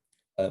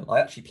 I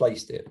actually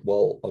placed it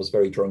while I was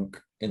very drunk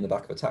in the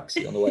back of a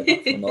taxi on the way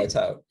back from a night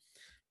out.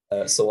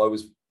 So I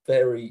was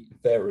very,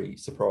 very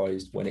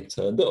surprised when it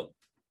turned up."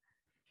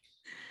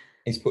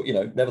 He's put,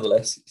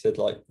 nevertheless, he said,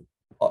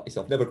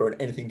 I've never grown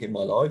anything in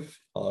my life.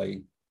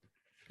 I,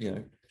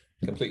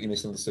 completely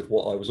misunderstood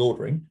what I was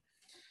ordering.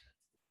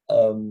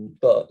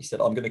 But he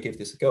said, I'm going to give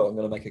this a go. I'm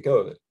going to make a go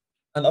of it.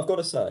 And I've got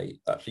to say,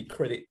 actually,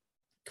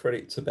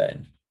 credit to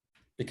Ben,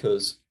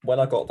 because when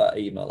I got that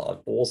email, I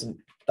wasn't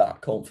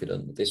that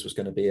confident that this was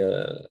going to be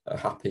a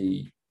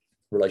happy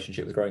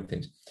relationship with growing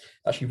things.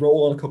 Actually,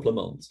 roll on a couple of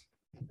months,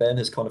 Ben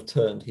has kind of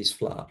turned his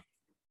flat,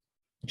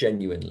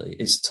 genuinely,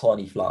 his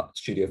tiny flat,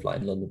 studio flat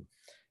in London,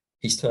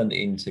 he's turned it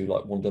into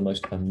like one of the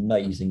most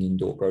amazing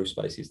indoor grow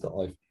spaces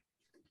that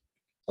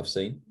I've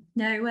seen.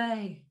 No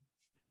way.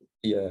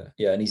 Yeah,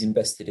 and he's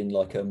invested in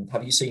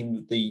have you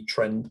seen the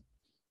trend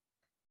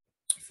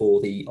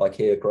for the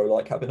IKEA grow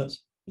light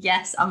cabinets?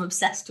 Yes, I'm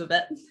obsessed with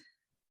it.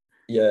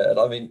 Yeah, and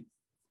I mean,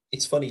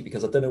 it's funny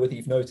because I don't know whether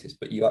you've noticed,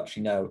 but you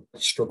actually now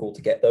struggle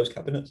to get those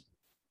cabinets.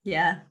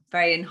 Yeah,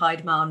 very in high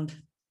demand.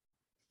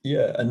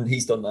 Yeah, and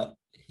he's done that.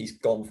 He's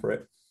gone for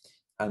it,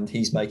 and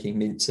he's making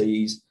mint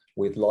teas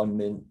with lime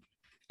mint,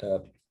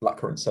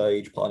 blackcurrant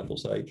sage, pineapple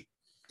sage.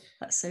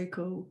 That's so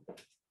cool.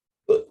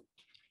 But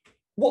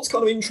what's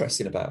kind of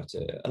interesting about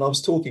it, and I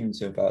was talking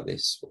to him about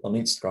this on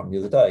Instagram the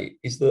other day,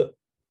 is that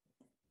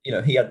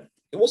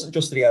it wasn't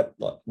just that he had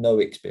no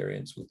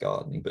experience with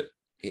gardening, but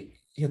he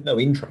had no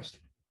interest.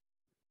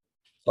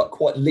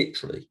 Quite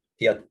literally,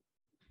 he had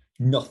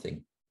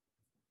nothing.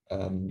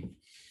 And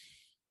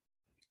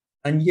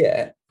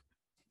yet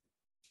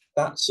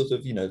that sort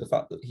of, the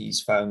fact that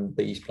he's found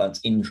these plants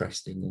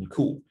interesting and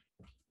cool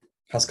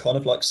has kind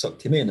of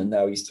sucked him in, and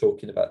now he's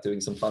talking about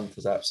doing some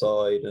planters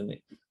outside,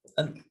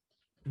 and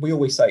we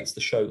always say it's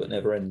the show that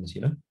never ends.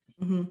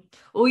 Mm-hmm.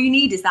 All you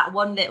need is that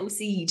one little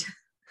seed,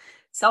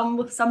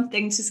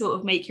 something to sort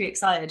of make you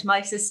excited.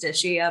 My sister,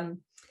 she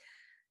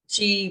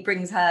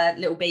brings her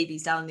little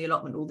babies down the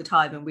allotment all the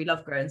time, and we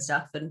love growing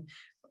stuff. And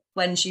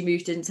when she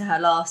moved into her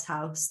last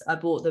house, I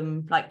bought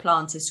them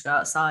planters to go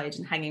outside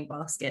and hanging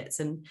baskets,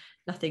 and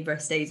nothing very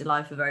stays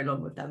alive for very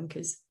long with them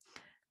because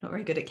I'm not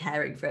very good at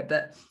caring for it.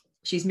 But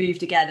she's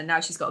moved again, and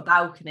now she's got a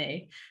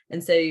balcony,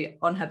 and so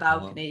on her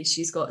balcony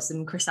she's got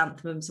some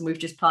chrysanthemums, and we've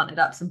just planted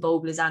up some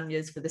bulb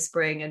lasagnas for the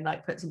spring and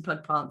put some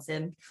plug plants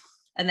in.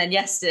 And then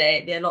yesterday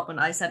at the allotment,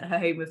 I sent her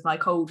home with my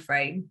cold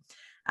frame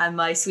and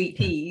my sweet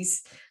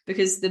peas,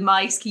 because the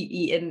mice keep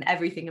eating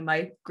everything in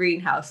my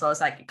greenhouse. So I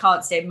was like, it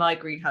can't stay in my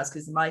greenhouse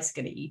because the mice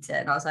are going to eat it.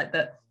 And I was like,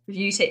 but if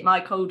you take my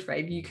cold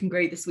frame, you can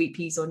grow the sweet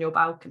peas on your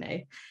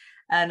balcony.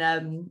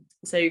 And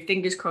so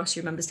fingers crossed she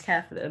remembers to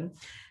care for them.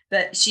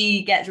 But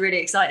she gets really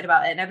excited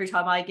about it. And every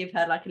time I give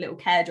her a little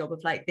care job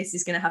of this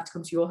is going to have to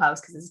come to your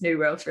house because there's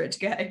nowhere else for it to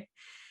go.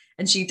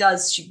 And she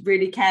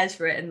really cares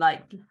for it and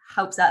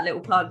helps that little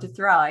plant to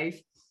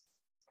thrive.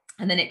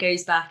 And then it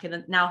goes back, and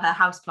then now her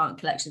houseplant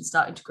collection is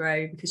starting to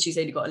grow because she's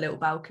only got a little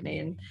balcony,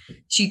 and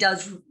she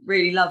does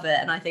really love it.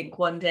 And I think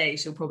one day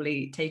she'll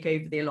probably take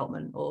over the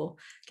allotment or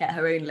get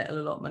her own little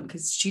allotment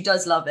because she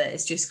does love it.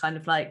 It's just kind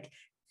of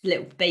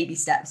little baby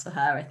steps for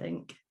her, I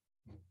think.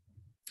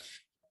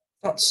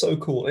 That's so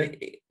cool.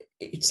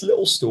 It's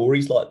little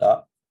stories like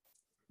that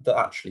that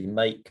actually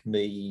make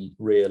me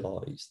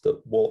realise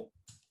that what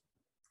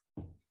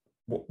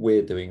what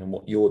we're doing and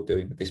what you're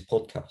doing with this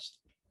podcast,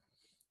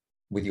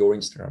 with your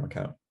Instagram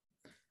account,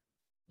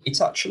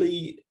 it's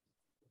actually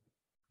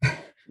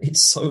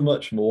it's so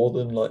much more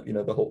than like, you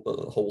know, the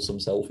wholesome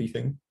selfie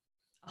thing.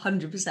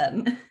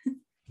 100%.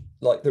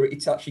 Like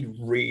it's actually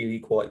really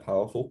quite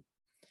powerful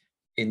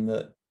in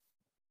that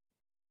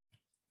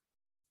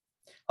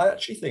I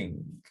actually think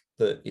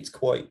that it's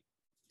quite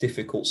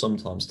difficult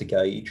sometimes to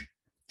gauge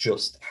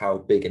just how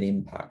big an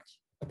impact,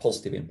 a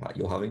positive impact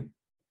you're having.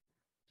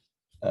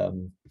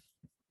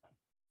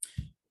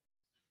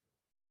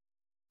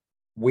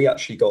 We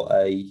actually got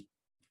a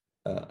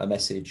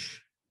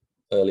message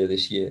earlier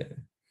this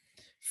year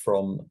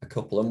from a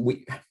couple, and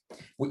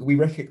we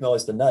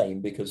recognize the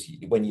name because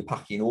when you're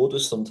packing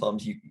orders,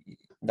 sometimes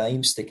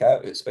names stick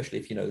out, especially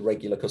if you know the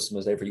regular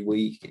customers every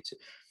week.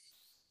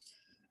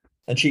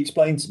 And she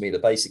explained to me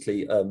that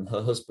basically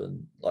her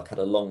husband like had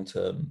a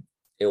long-term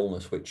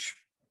illness, which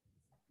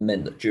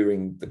meant that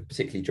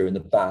particularly during the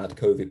bad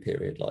COVID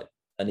period, like,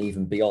 and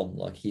even beyond,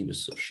 like he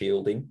was sort of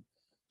shielding.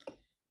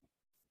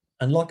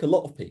 And like a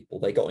lot of people,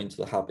 they got into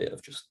the habit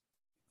of just,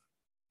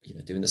 you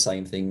know, doing the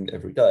same thing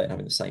every day and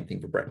having the same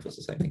thing for breakfast,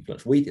 the same thing for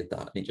lunch. We did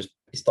that, and it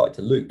started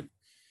to loop.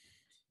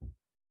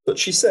 But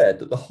she said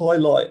that the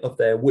highlight of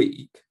their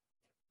week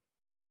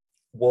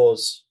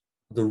was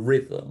the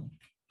rhythm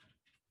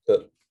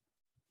that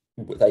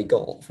they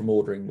got from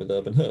ordering with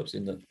Urban Herbs,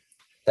 in that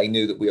they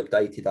knew that we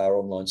updated our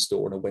online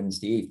store on a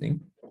Wednesday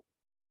evening.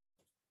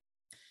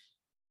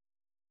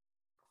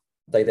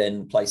 They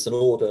then placed an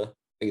order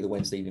either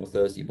Wednesday evening or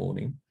Thursday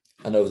morning.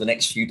 And over the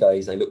next few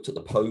days, they looked at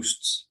the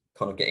posts,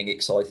 kind of getting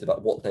excited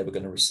about what they were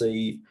going to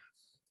receive.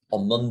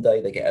 On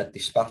Monday, they get a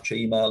dispatch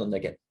email and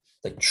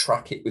they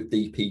track it with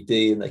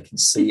DPD and they can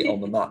see it on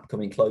the map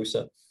coming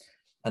closer.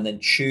 And then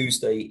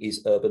Tuesday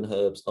is Urban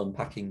Herbs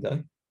unpacking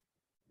day.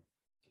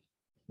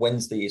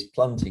 Wednesday is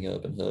planting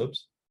Urban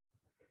Herbs.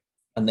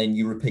 And then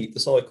you repeat the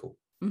cycle,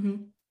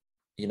 you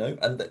know,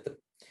 and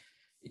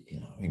you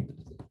know, I mean,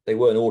 they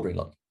weren't ordering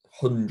like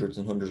hundreds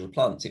and hundreds of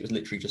plants. It was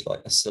literally just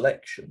like a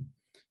selection,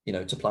 you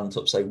know, to plant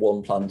up, say,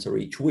 one planter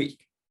each week.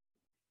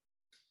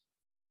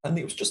 And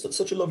it was just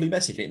such a lovely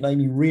message. It made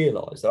me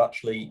realize that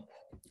actually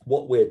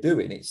what we're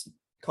doing, it's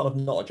kind of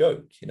not a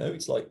joke, you know,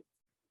 it's like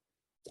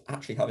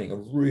actually having a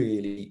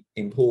really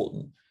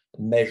important,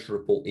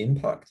 measurable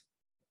impact.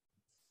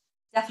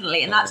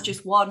 Definitely. And that's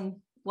just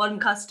one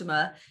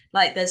customer.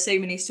 Like there's so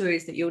many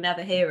stories that you'll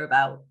never hear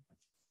about.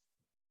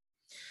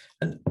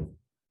 And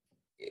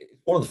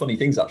one of the funny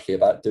things actually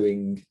about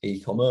doing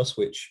e-commerce,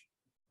 which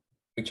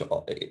it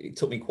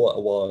took me quite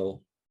a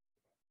while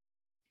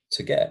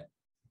to get,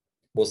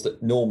 was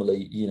that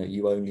normally, you know,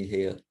 you only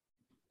hear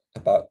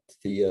about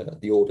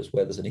the orders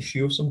where there's an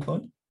issue of some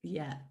kind.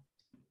 Yeah.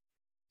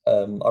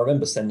 I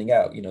remember sending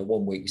out, you know,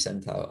 one week we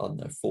sent out, I don't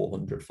know,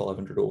 400,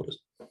 500 orders.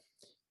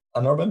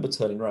 And I remember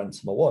turning around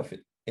to my wife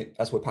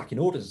as we're packing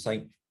orders and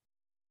saying,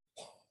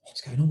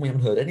 what's going on? We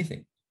haven't heard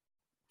anything.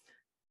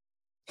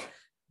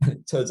 And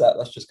it turns out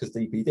that's just because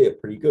DPD are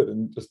pretty good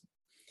and just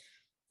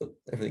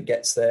everything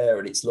gets there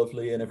and it's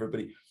lovely and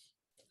everybody,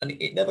 and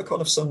it never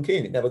kind of sunk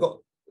in.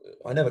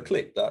 I never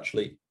clicked that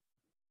actually.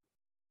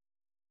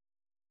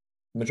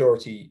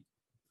 Majority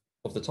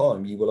of the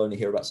time, you will only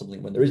hear about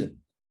something when there isn't.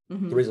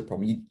 There is a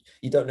problem.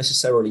 You don't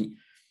necessarily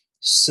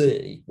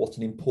see what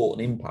an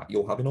important impact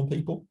you're having on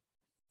people.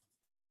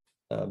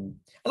 And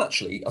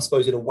actually, I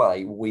suppose in a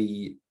way,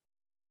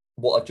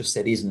 what I've just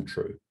said isn't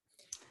true,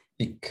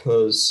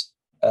 because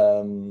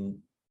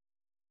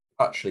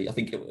actually, I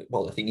think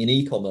in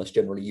e-commerce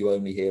generally you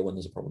only hear when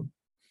there's a problem.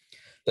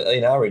 But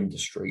in our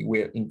industry,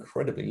 we're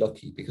incredibly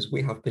lucky because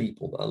we have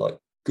people that are like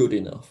good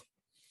enough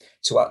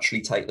to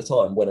actually take the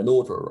time when an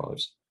order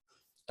arrives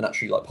and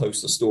actually like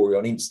post a story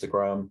on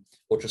Instagram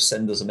or just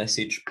send us a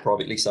message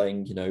privately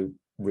saying, you know,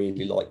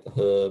 really like the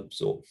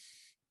herbs. Or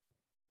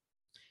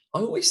I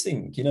always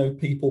think, you know,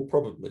 people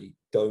probably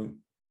don't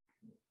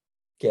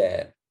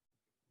get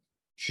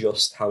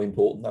just how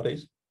important that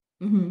is.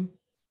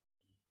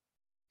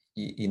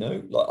 You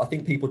know, like I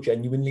think people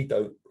genuinely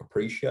don't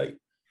appreciate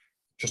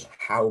just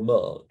how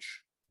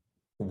much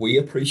we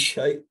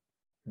appreciate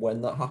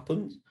when that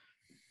happens.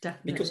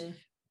 Definitely. Because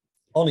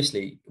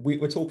honestly,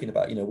 we're talking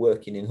about, you know,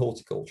 working in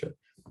horticulture.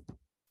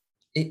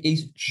 It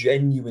is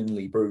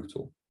genuinely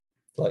brutal.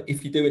 Like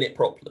if you're doing it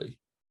properly,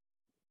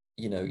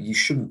 you know, you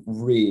shouldn't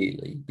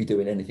really be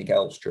doing anything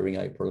else during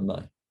April and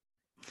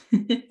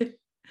May.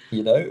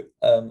 You know,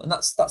 and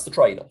that's the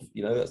trade-off.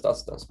 You know, that's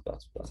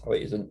how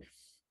it is. And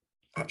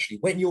actually,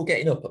 when you're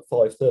getting up at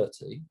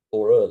 5:30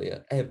 or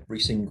earlier every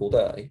single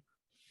day,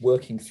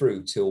 working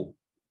through till,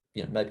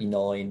 you know, maybe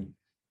 9,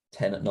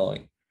 10 at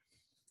night,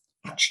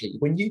 actually,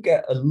 when you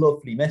get a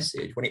lovely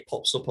message, when it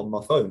pops up on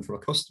my phone from a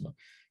customer,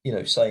 you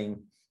know,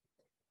 saying,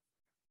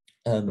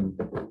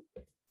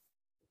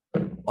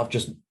 I've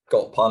just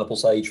got pineapple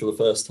sage for the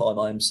first time,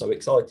 I am so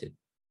excited.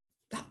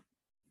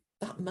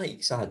 That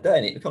makes our day,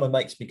 and it kind of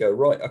makes me go,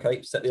 right,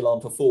 okay, set the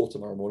alarm for 4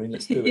 tomorrow morning,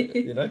 let's do it,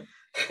 you know.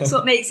 That's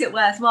what makes it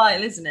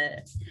worthwhile, isn't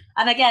it?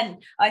 And again,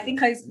 I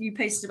think you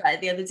posted about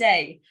it the other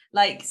day,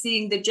 like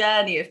seeing the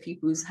journey of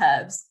people's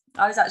herbs.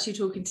 I was actually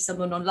talking to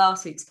someone on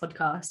last week's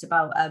podcast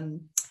about a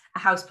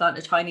houseplant,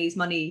 a Chinese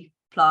money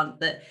plant,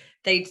 that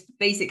they'd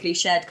basically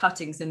shared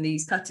cuttings, and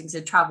these cuttings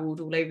had travelled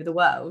all over the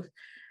world.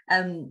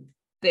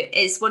 But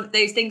it's one of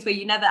those things where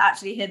you never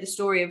actually hear the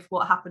story of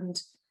what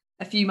happened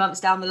a few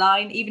months down the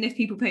line, even if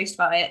people post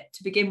about it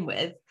to begin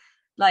with.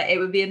 Like, it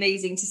would be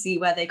amazing to see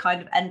where they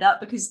kind of end up,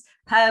 because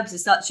herbs are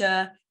such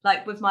a,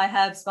 like with my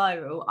herb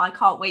spiral, I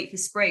can't wait for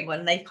spring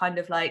when they've kind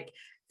of like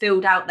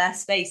filled out their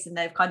space and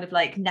they've kind of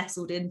like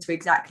nestled into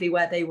exactly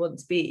where they want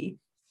to be.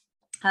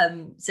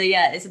 So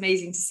yeah, it's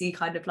amazing to see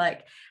kind of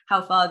like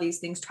how far these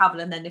things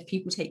travel, and then if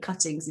people take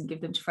cuttings and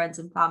give them to friends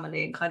and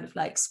family and kind of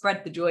like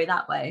spread the joy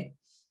that way.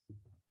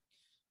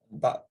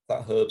 That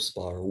herb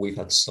spiral, we've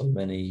had so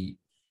many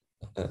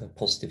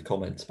positive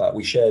comments about.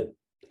 We shared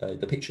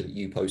the picture that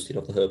you posted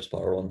of the herb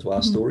spiral onto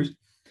our stories.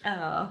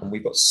 Oh. And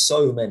we've got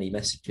so many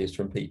messages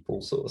from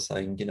people sort of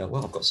saying, you know,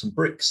 well, I've got some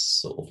bricks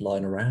sort of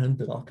lying around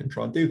and I can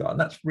try and do that. And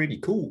that's really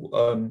cool.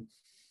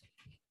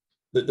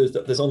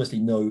 There's honestly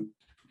no,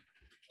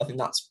 I think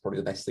that's probably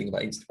the best thing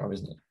about Instagram,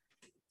 isn't it?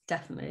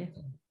 Definitely.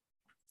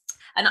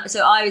 And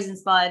so I was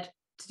inspired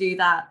to do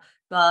that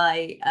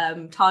by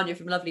Tanya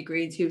from Lovely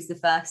Greens, who was the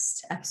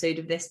first episode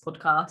of this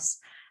podcast,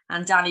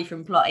 and Danny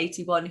from Plot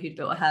 81, who'd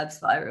built a herb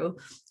spiral.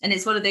 And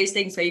it's one of those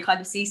things where you kind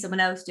of see someone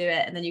else do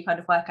it and then you kind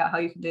of work out how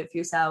you can do it for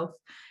yourself.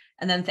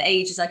 And then for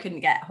ages, I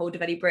couldn't get hold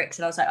of any bricks.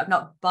 And I was like, I'm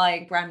not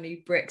buying brand new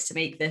bricks to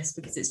make this,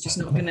 because it's just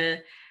not going to,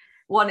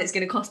 one, it's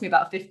going to cost me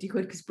about 50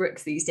 quid, because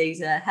bricks these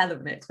days are hell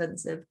of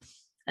expensive.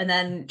 And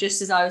then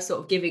just as I was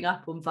sort of giving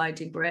up on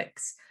finding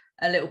bricks,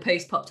 a little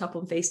post popped up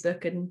on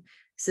Facebook, and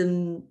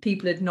some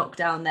people had knocked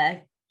down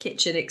their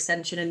kitchen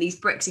extension, and these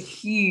bricks are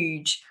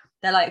huge.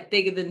 They're like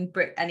bigger than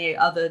any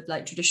other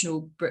like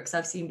traditional bricks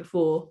I've seen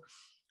before.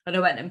 And I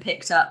went and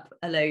picked up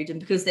a load, and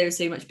because they were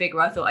so much bigger,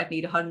 I thought I'd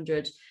need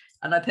 100,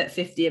 and I put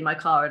 50 in my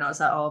car, and I was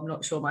like, oh, I'm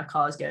not sure my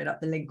car's going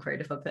up the link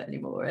road if I put any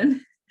more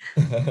in.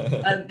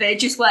 But it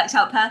just worked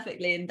out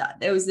perfectly, and that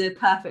there was the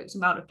perfect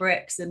amount of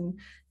bricks, and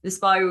the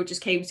spiral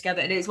just came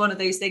together. And it's one of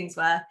those things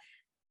where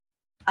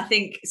I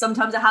think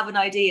sometimes I have an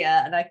idea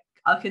and I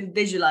can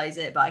visualize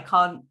it, but I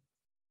can't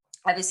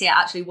ever see it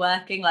actually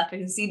working. Like, I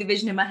can see the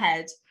vision in my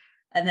head,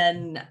 and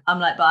then I'm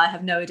like, but I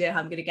have no idea how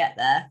I'm going to get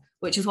there,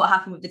 which is what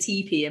happened with the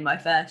teepee in my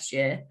first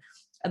year.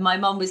 And my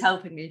mum was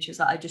helping me, and she was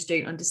like, I just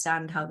don't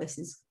understand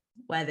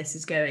where this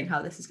is going,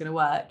 how this is going to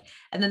work.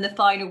 And then the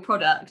final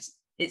product,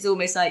 it's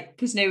almost like,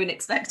 because no one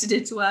expected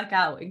it to work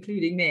out,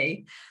 including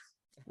me,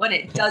 when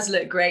it does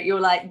look great, you're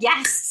like,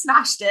 yes,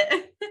 smashed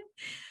it.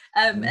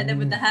 And then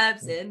with the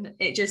herbs in,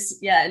 it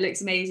just, yeah, it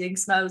looks amazing,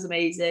 smells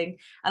amazing.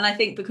 And I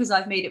think because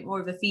I've made it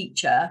more of a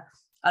feature,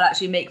 I'll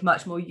actually make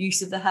much more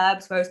use of the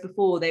herbs, whereas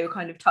before they were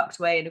kind of tucked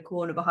away in a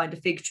corner behind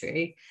a fig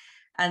tree,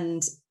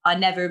 and I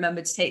never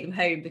remembered to take them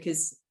home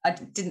because I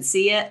didn't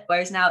see it.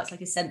 Whereas now it's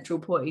like a central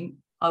point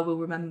I will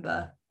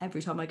remember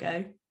every time I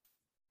go.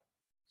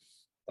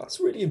 That's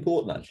really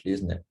important, actually,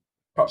 isn't it?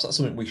 Perhaps that's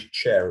something we should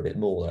share a bit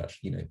more.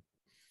 Actually, you know,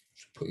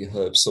 put your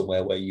herbs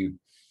somewhere where you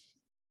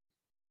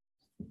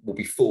will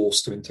be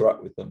forced to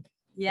interact with them.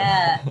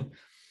 Yeah.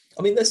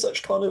 I mean, they're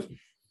such tough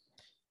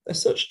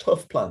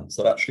plants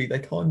that actually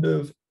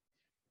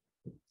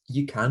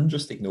you can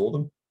just ignore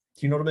them. Do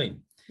you know what I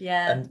mean?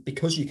 Yeah. And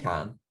because you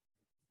can,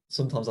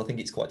 sometimes I think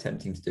it's quite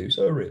tempting to do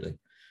so, really.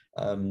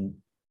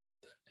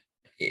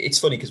 It's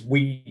funny because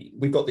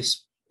we've got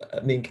this,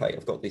 me and Kate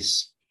have got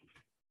this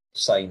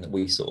saying that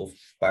we sort of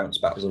bounce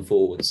backwards and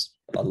forwards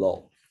a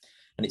lot.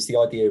 And it's the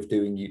idea of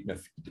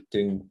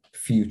doing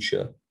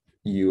future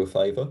you a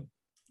favour.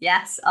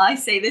 Yes, I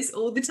say this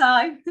all the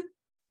time.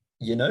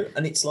 You know,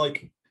 and it's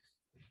like,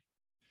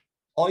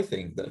 I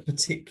think that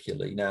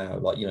particularly now,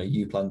 like, you know,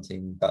 you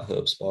planting that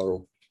herb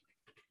spiral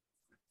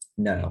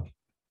now,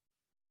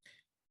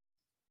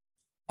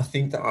 I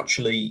think that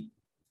actually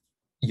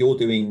you're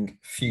doing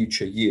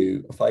future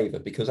you a favour,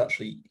 because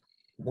actually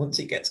once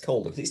it gets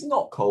colder, because it's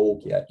not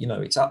cold yet, you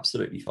know, it's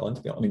absolutely fine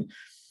to be honest. I mean,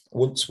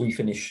 once we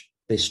finish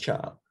this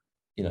chat,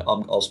 you know,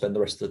 I'll spend the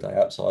rest of the day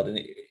outside, and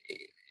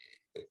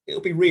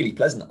it'll be really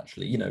pleasant,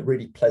 actually, you know,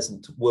 really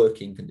pleasant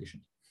working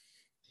conditions.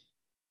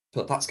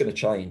 But that's going to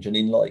change, and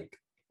in like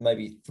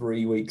maybe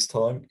 3 weeks'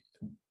 time,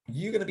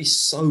 you're going to be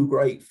so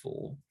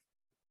grateful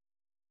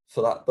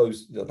for that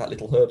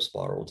little herb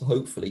spiral to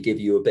hopefully give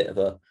you a bit of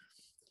a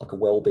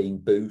well-being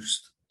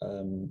boost.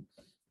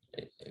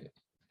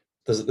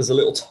 There's a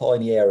little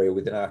tiny area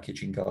within our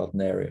kitchen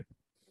garden area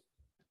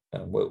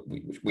where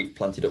we've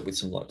planted up with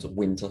some like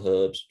winter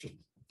herbs, just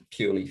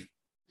purely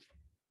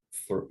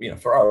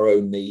for our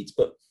own needs.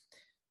 But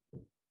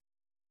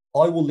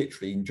I will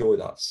literally enjoy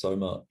that so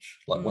much.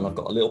 Like when I've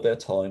got a little bit of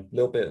time, a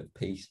little bit of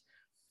peace,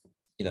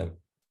 you know,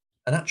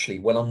 and actually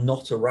when I'm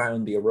not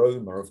around the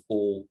aroma of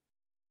all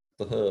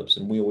the herbs,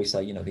 and we always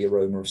say, you know, the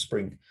aroma of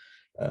spring,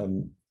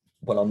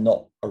 when I'm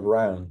not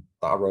around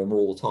that aroma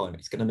all the time,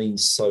 it's going to mean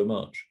so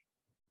much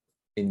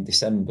in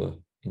December,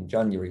 in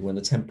January, when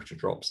the temperature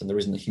drops and there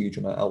isn't a huge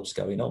amount else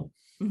going on.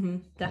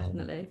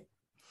 Definitely.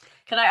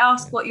 Can I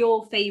ask what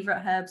your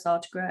favourite herbs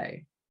are to grow?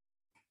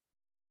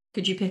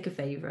 Could you pick a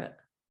favourite?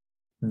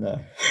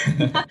 No.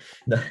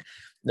 No.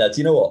 No, do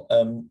you know what?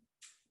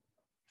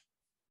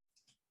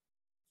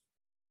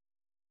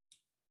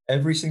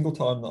 Every single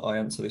time that I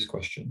answer this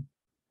question,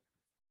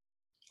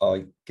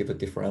 I give a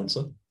different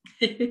answer.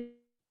 Do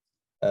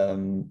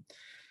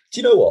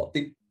you know what?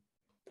 The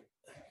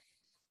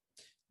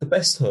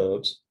best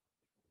herbs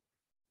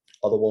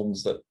are the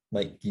ones that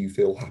make you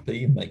feel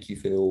happy and make you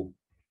feel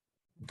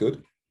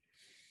good.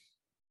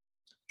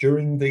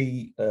 During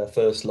the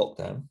first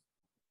lockdown,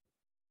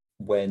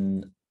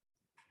 when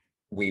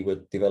we were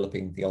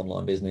developing the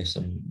online business,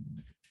 and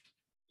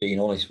being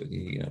honest with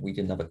you, we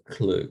didn't have a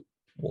clue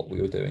what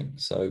we were doing.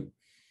 So,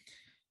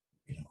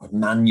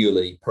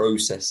 manually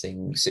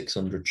processing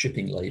 600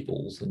 shipping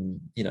labels,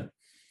 and and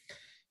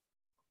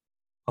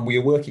we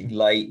were working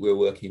late, we were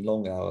working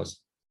long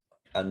hours,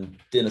 and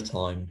dinner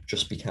time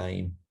just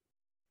became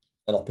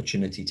an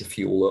opportunity to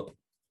fuel up.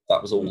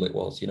 That was all it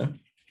was,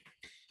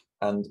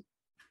 And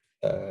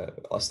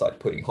I started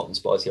putting hot and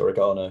spicy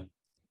oregano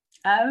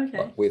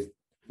with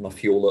my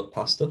fuel up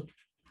pasta.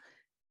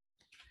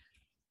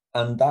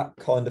 And that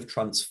kind of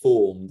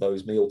transformed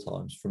those meal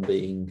times from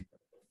being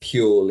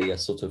purely a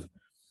sort of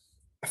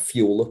a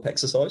fuel up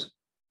exercise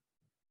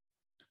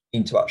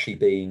into actually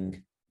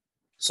being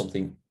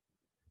something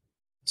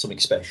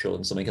special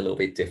and something a little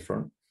bit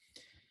different.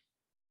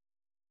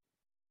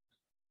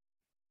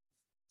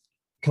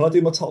 Can I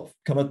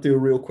do a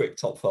real quick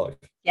top 5?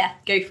 Yeah,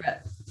 go for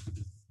it.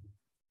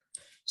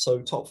 So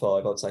top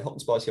 5, I'd say hot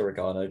and spicy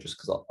oregano, just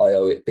because I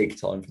owe it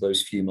big time for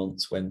those few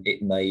months when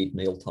it made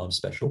mealtime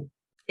special.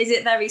 Is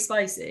it very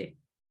spicy?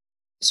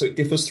 So it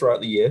differs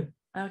throughout the year.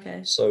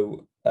 Okay.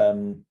 So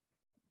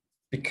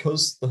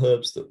because the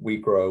herbs that we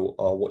grow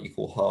are what you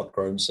call hard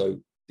grown, so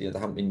they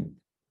haven't been,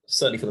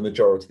 certainly for the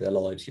majority of their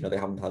lives, they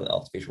haven't had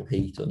artificial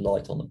heat and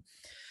light on them.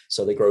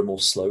 So they grow more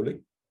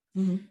slowly.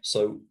 Mm-hmm.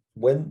 So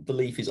when the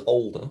leaf is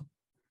older,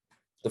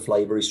 the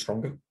flavour is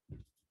stronger.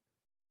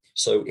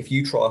 So if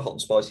you try a hot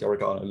and spicy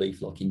oregano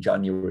leaf like in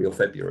January or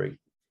February,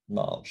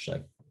 March,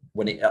 so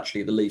when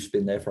the leaf's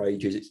been there for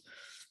ages, it's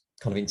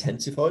kind of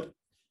intensified.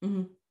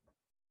 Mm-hmm.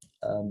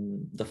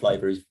 The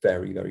flavour is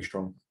very, very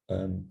strong.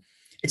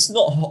 It's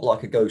not hot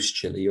like a ghost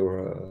chili or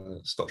a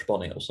Scotch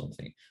bonnet or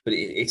something, but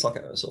it's like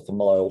a sort of a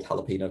mild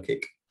jalapeno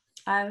kick,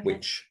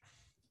 which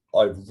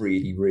I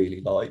really, really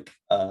like.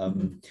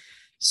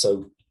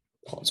 So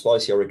hot and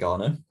spicy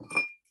oregano.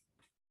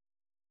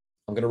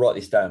 I'm going to write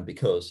this down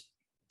because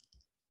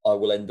I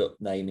will end up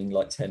naming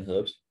like 10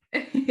 herbs.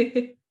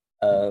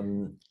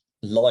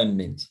 Lime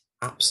mint.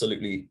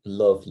 Absolutely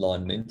love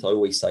lime mint. I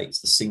always say it's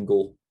the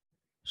single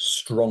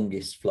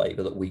strongest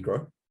flavour that we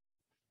grow.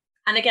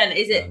 And again,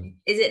 is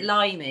it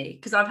limey?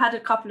 Because I've had a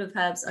couple of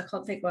herbs, I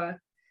can't think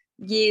where,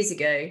 years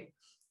ago,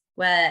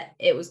 where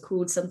it was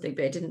called something,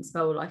 but it didn't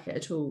smell like it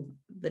at all.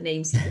 The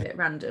name seemed a bit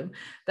random.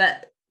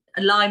 But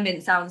a lime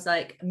mint sounds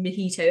like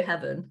mojito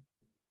heaven.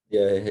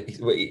 Yeah,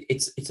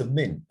 it's a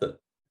mint that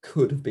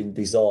could have been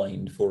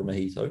designed for a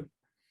mojito.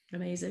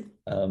 Amazing.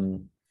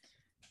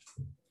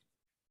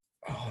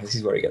 This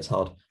is where it gets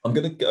hard. I'm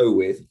going to go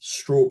with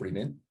strawberry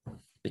mint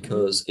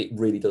because it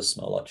really does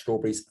smell like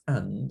strawberries,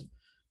 and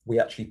we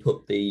actually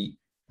put the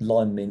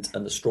lime mint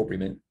and the strawberry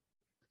mint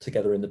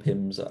together in the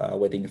Pimm's at our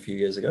wedding a few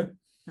years ago.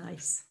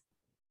 Nice.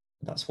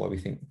 That's why we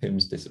think the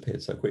Pimm's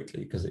disappeared so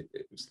quickly, because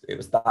it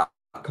was that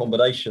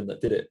combination that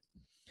did it.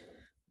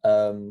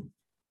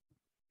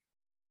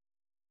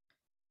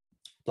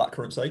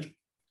 Blackcurrant sage.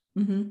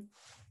 Mm-hmm.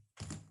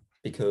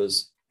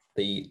 Because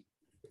the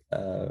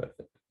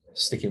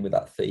sticking with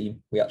that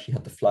theme, we actually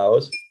had the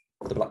flowers,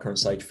 the blackcurrant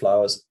sage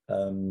flowers,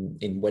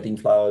 in wedding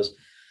flowers.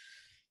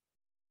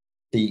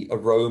 The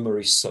aroma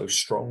is so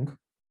strong,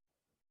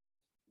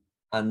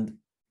 and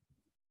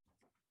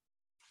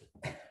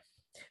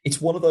it's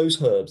one of those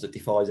herbs that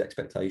defies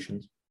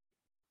expectations.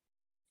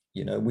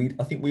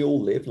 I think we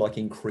all live like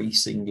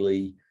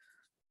increasingly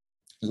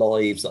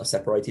lives that are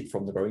separated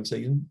from the growing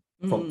season,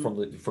 from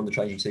the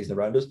changing season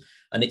around us,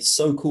 and it's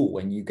so cool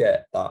when you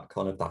get that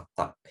kind of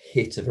that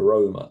hit of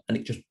aroma, and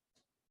it just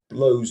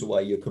blows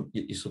away your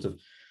sort of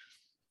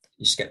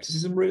your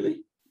skepticism,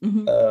 really.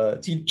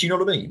 Mm-hmm. Do you know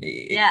what I mean?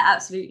 Yeah,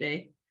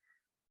 absolutely.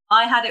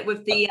 I had it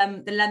with the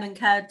lemon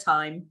curd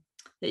thyme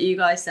that you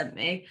guys sent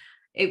me.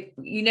 When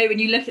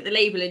you look at the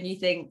label and you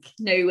think,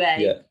 no way.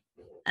 Yeah.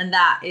 And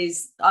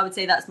I would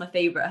say that's my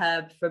favourite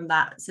herb from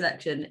that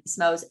selection. It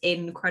smells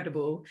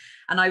incredible.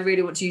 And I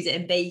really want to use it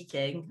in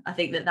baking. I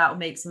think that will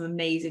make some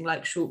amazing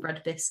like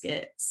shortbread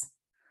biscuits.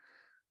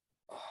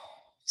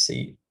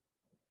 See,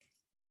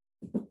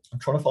 I'm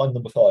trying to find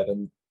number 5,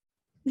 and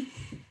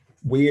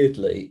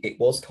weirdly, it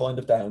was kind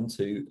of down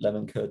to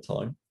lemon curd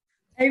thyme.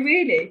 Oh,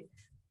 really?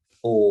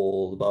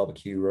 Or the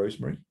barbecue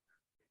rosemary.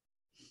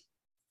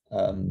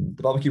 The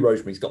barbecue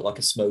rosemary's got like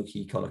a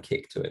smoky kind of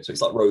kick to it. So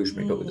it's like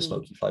rosemary, but with a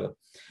smoky flavour.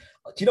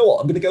 Do you know what?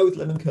 I'm going to go with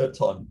lemon curd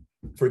thyme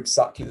for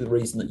exactly the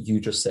reason that you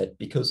just said,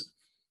 because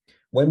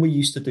when we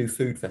used to do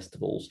food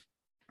festivals,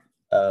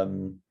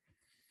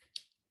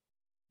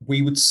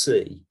 we would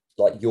see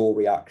like your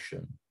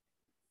reaction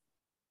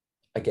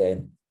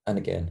again and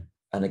again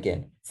and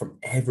again from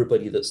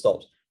everybody that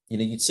stops. You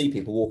know, you'd see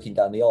people walking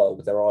down the aisle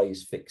with their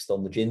eyes fixed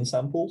on the gin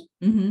samples,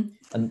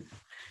 and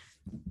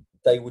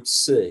they would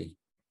see,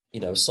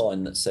 you know, a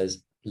sign that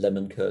says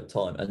lemon curd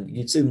time, and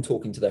you'd see them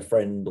talking to their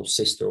friend or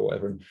sister or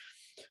whatever, and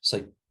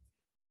say,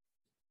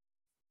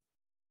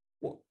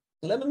 "What,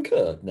 lemon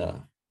curd?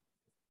 No."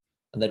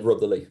 And they'd rub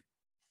the leaf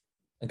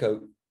and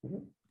go,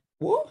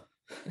 "What?"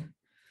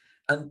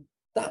 And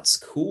that's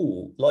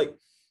cool. Like,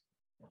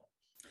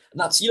 and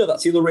that's, you know,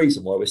 that's the other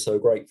reason why we're so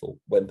grateful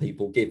when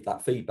people give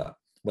that feedback,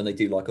 when they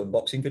do like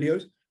unboxing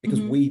videos,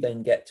 because we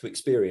then get to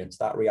experience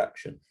that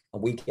reaction,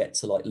 and we get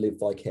to like live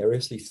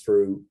vicariously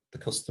through the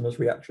customer's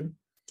reaction.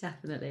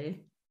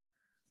 Definitely.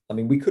 I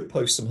mean, we could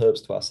post some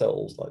herbs to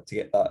ourselves, like, to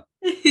get that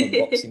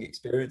unboxing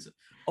experience.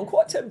 I'm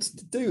quite tempted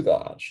to do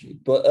that actually,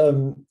 but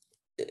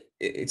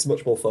it's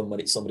much more fun when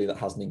it's somebody that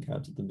hasn't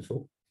encountered them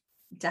before.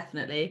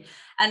 Definitely.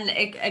 And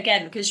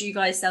again, because you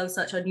guys sell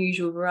such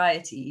unusual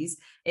varieties,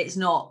 it's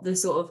not the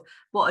sort of,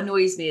 what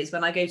annoys me is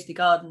when I go to the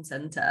garden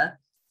centre,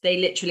 they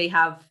literally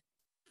have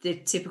the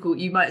typical,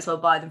 you might as well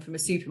buy them from a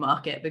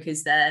supermarket,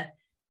 because they're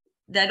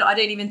not, I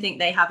don't even think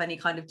they have any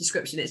kind of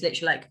description. It's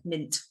literally like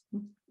mint,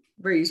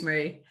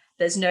 rosemary.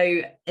 There's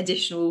no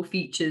additional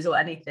features or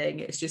anything.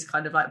 It's just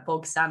kind of like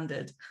bog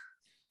standard.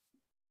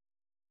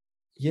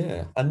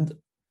 Yeah, and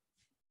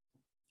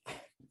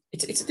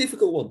it's a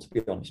difficult one, to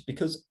be honest,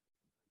 because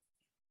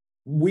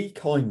we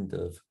kind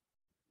of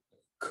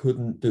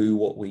couldn't do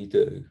what we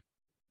do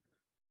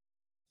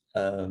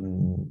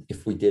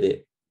if we did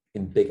it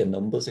in bigger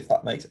numbers, if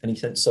that makes any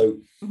sense.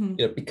 So, you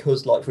know,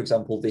 because, like, for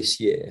example, this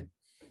year,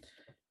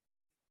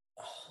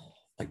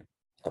 like,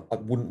 I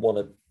wouldn't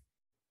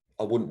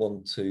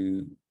want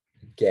to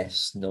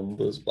guess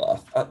numbers,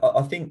 but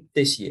I think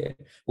this year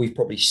we've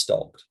probably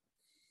stocked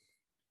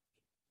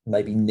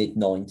maybe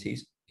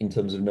mid-90s in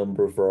terms of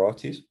number of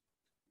varieties.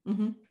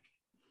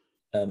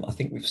 I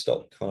think we've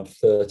stocked kind of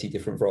 30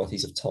 different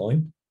varieties of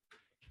thyme,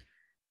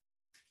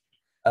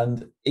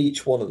 and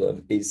each one of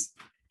them is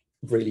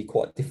really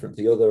quite different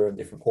to the other, and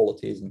different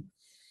qualities. And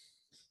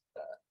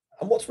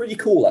what's really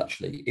cool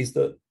actually is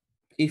that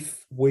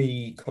if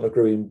we kind of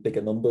grew in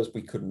bigger numbers,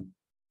 we couldn't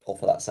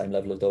offer that same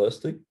level of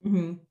diversity.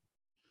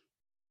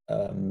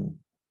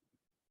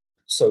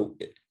 So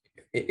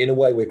in a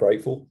way, we're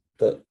grateful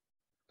that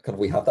kind of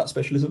we have that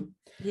specialism.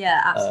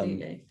 Yeah,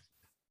 absolutely.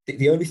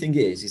 The only thing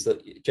is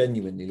that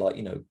genuinely, like,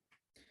 you know,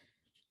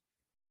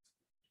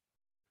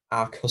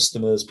 our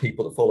customers,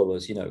 people that follow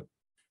us, you know,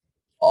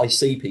 I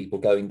see people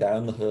going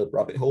down the herb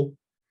rabbit hole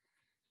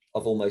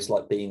of almost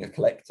like being a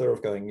collector,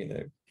 of going, you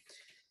know,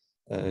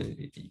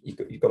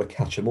 you've got to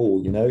catch them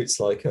all, you know. It's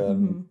like,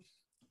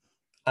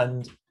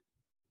 and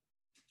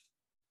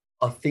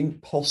I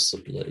think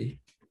possibly,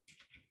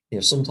 you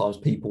know, sometimes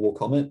people will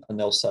comment and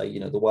they'll say, you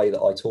know, the way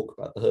that I talk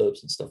about the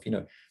herbs and stuff, you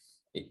know,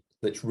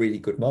 that's really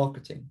good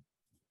marketing.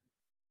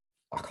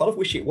 I kind of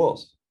wish it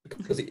was,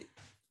 because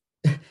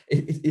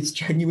it's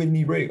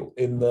genuinely real,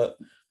 in that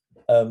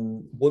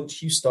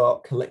once you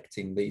start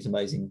collecting these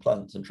amazing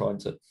plants and trying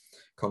to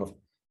kind of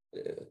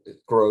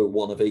grow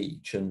one of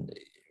each, and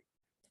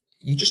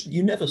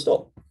you never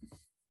stop.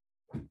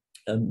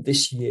 And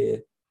this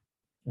year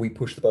we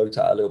pushed the boat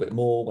out a little bit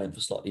more, went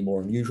for slightly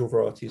more unusual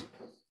varieties.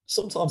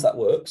 Sometimes that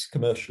works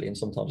commercially and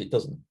sometimes it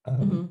doesn't.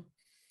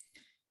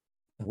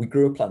 We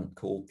grew a plant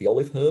called the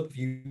olive herb. Have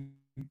you?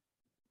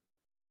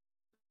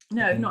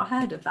 No, I've not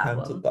heard of that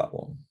one. That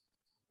one.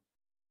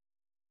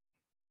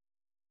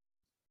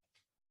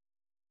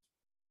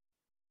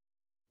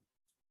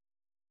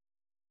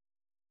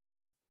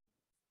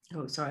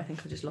 Oh, sorry, I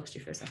think I just lost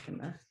you for a second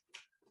there.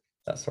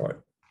 That's right.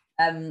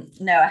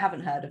 No, I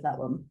haven't heard of that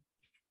one.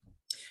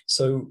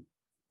 So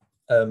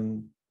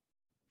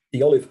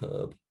the olive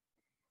herb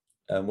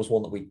was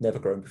one that we'd never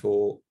grown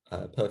before,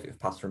 perfect for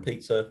pasta and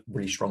pizza,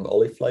 really strong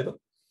olive flavour.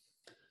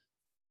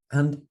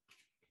 And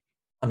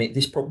I mean,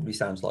 this probably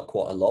sounds like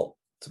quite a lot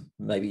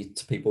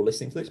to people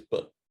listening to this,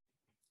 but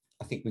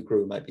I think we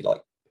grew maybe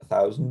like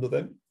 1,000 of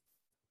them.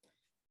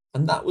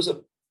 And that was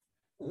a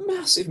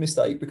massive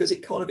mistake, because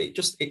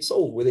it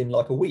sold within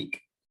like a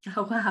week.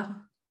 Oh, wow.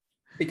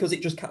 Because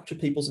it just captured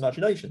people's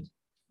imaginations.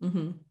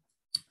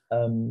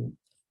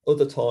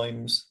 Other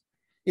times,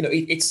 you know,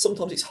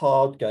 sometimes it's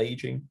hard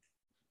gauging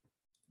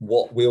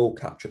what will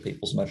capture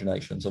people's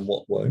imaginations and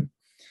what won't.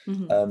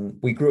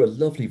 We grew a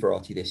lovely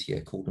variety this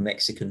year called the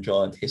Mexican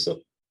Giant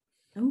Hyssop,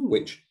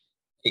 which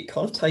it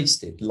kind of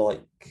tasted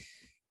like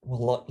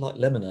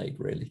lemonade,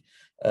 really,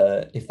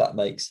 if that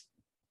makes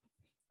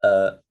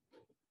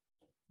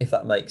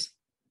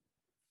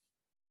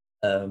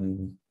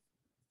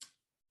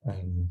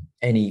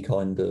any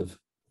kind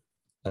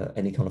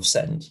of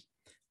scent.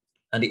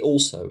 And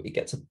it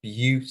gets a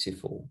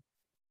beautiful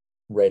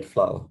red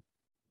flower.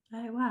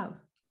 Oh, wow.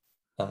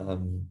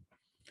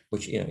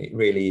 Which, you know, it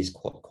really is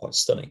quite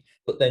stunning.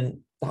 But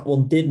then that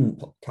one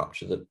didn't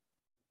capture the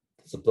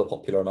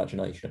popular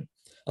imagination.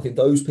 I think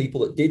those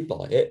people that did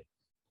buy it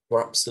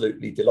were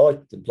absolutely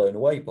delighted and blown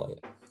away by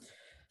it.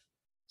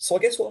 So I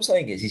guess what I'm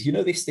saying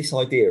is this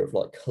idea of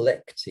like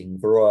collecting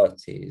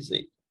varieties.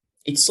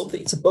 It's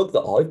something. It's a bug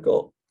that I've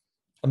got.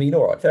 I mean,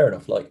 all right, fair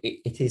enough. Like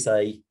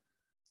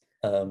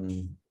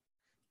um,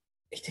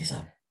 it is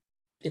a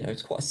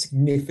it's quite a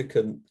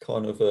significant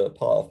kind of a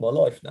part of my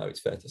life now. It's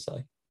fair to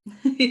say.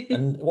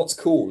 And what's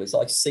cool is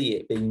I see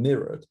it being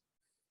mirrored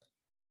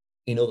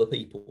in other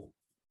people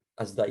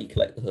as they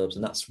collect the herbs,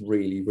 and that's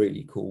really,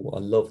 really cool. I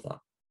love that.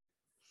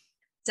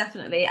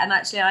 Definitely. And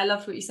actually, I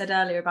loved what you said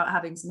earlier about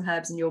having some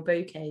herbs in your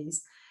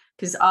bouquets,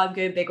 because I'm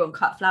going big on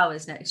cut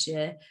flowers next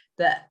year.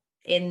 But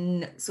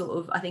in sort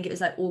of, I think it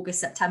was like August,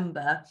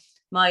 September,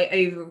 my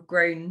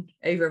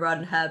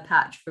overrun herb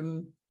patch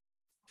from,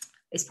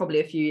 it's probably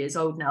a few years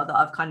old now, that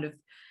I've kind of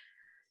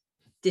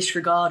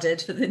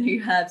disregarded for the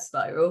new herb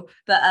spiral.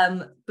 But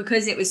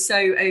because it was so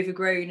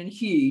overgrown and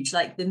huge,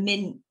 like the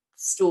mint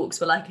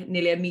stalks were like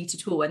nearly a meter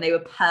tall, and they were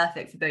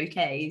perfect for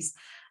bouquets.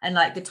 And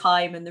like the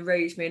thyme and the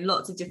rosemary and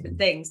lots of different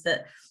things,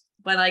 that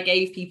when I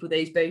gave people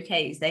those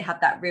bouquets, they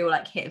had that real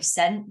like hit of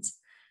scent.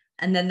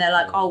 And then they're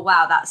like, oh,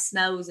 wow, that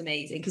smells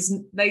amazing. Because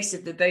most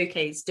of the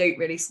bouquets don't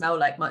really smell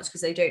like much,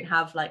 because they don't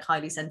have like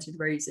highly scented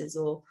roses.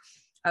 Or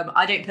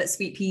I don't put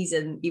sweet peas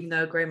in, even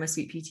though I grow my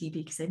sweet pea tea,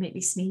 because they make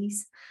me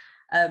sneeze.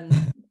 So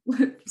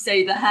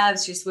the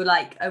herbs just were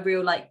like a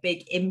real like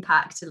big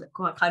impact to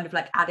kind of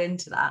like add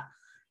into that.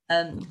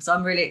 So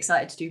I'm really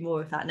excited to do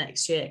more of that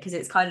next year, because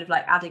it's kind of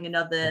like adding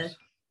another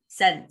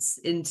sense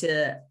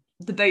into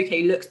the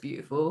bouquet. Looks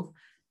beautiful,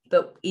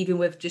 but even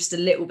with just a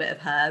little bit of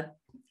herb,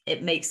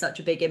 it makes such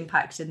a big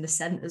impact in the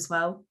scent as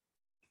well.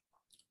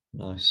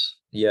 Nice.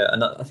 Yeah,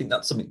 and I think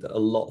that's something that a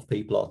lot of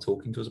people are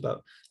talking to us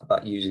about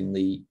using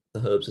the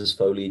herbs as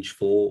foliage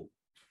for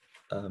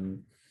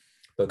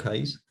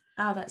bouquets.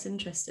 Oh, that's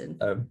interesting.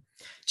 Do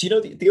you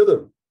know the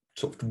other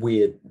sort of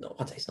weird, no,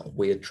 I'd say it's not a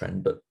weird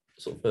trend, but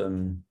sort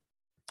of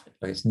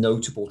I guess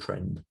notable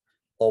trend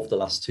of the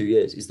last 2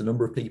 years is the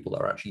number of people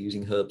that are actually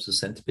using herbs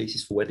as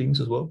centerpieces for weddings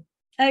as well.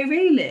 Oh,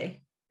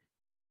 really?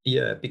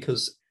 Yeah,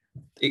 because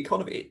it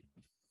kind of it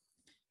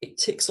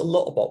ticks a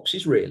lot of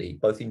boxes, really,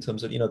 both in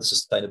terms of the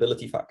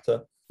sustainability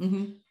factor,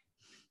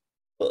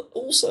 but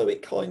also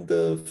it kind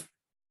of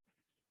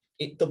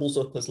it doubles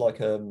up as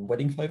like a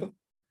wedding favor,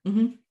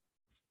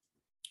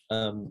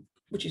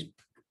 which is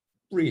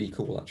really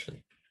cool,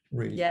 actually.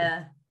 Really yeah,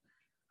 cool.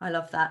 I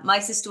love that. My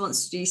sister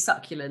wants to do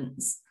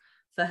succulents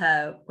for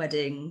her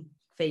wedding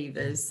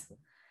favors,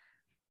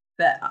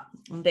 but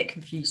I'm a bit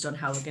confused on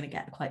how we're going to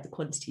get quite the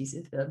quantities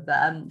of them. But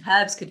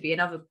herbs could be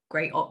another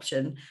great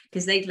option,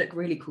 because they'd look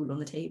really cool on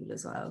the table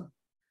as well.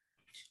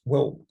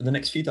 Well, in the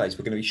next few days,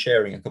 we're going to be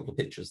sharing a couple of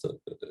pictures that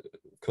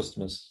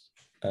customers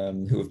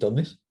who have done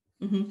this.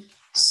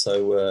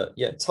 So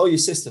yeah, tell your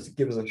sister to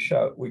give us a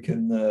shout. We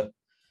can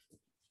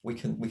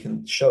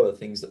show her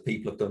things that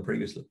people have done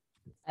previously.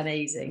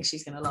 Amazing.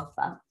 She's going to love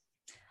that.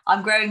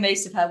 I'm growing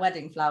most of her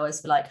wedding flowers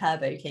for like her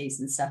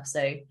bouquets and stuff.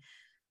 So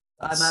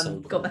I'm so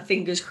cool. Got my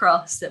fingers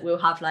crossed that we'll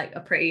have like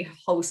a pretty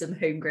wholesome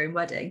homegrown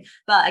wedding.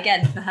 But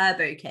again, for her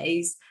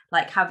bouquets,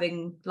 like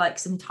having like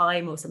some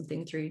thyme or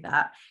something through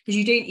that, because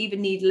you don't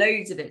even need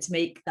loads of it to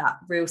make that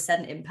real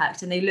scent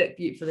impact, and they look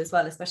beautiful as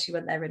well, especially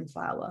when they're in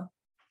flower.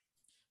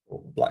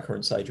 Well,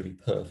 blackcurrant sage would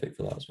be perfect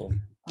for that as well.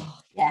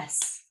 Oh,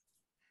 yes.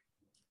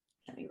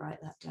 Let me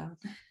write that down.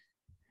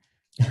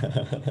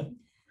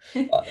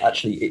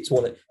 Actually, it's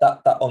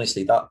that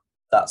honestly,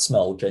 that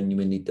smell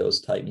genuinely does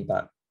take me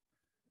back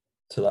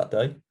to that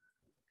day.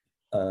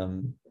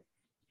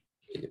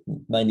 It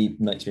mainly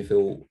makes me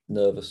feel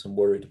nervous and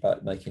worried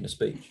about making a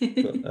speech,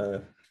 but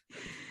no,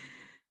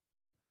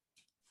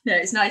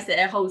 it's nice that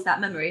it holds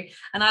that memory.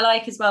 And I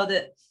like as well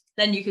that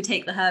then you could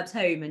take the herbs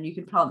home and you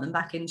could plant them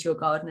back into your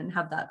garden and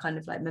have that kind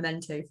of like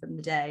memento from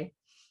the day.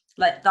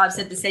 Like I've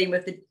said the same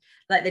with the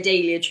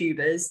dahlia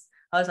tubers.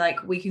 I was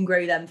like, we can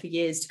grow them for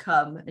years to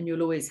come, and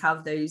you'll always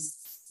have those,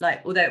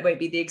 like, although it won't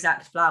be the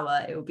exact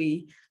flower, it will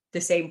be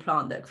the same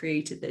plant that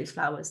created those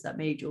flowers that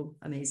made your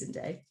amazing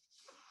day.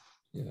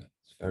 Yeah,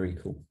 it's very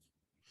cool.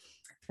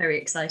 Very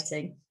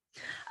exciting.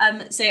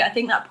 So I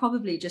think that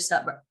probably just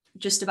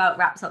about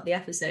wraps up the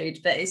episode,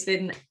 but it's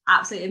been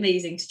absolutely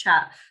amazing to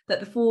chat. But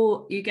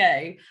before you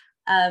go,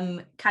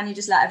 can you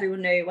just let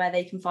everyone know where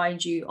they can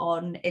find you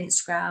on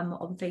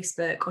Instagram, on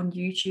Facebook, on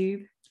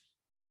YouTube?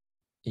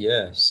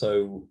 Yeah,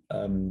 so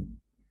I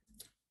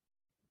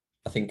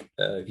think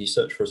if you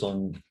search for us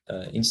on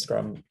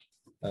Instagram,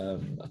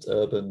 at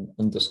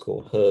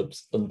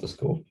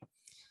urban_herbs_,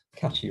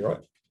 catchy,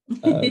 right?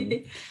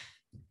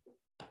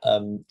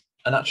 And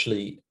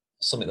actually,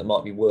 something that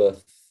might be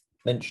worth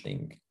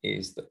mentioning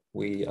is that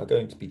we are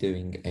going to be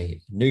doing a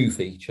new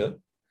feature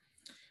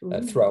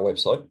through our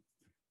website,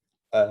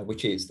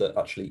 which is that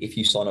actually, if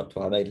you sign up to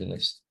our mailing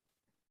list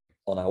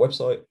on our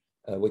website,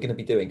 we're going to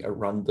be doing a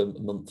random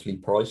monthly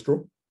prize draw.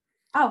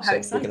 Oh, how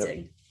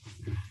exciting!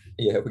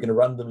 We're going to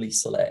randomly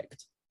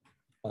select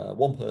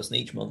one person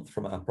each month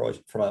from our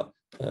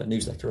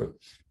newsletter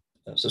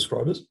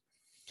subscribers,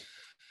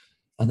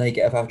 and they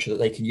get a voucher that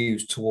they can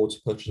use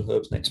towards purchase of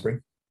herbs next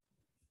spring.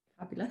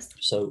 Fabulous.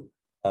 So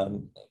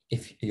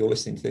If you're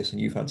listening to this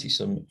and you fancy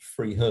some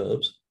free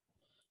herbs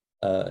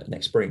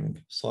next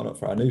spring, sign up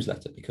for our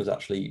newsletter, because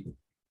actually,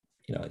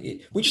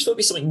 we just thought it'd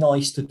be something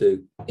nice to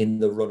do in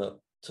the run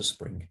up to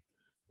spring,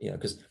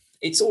 because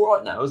it's all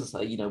right now, as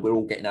I say, we're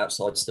all getting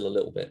outside still a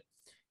little bit,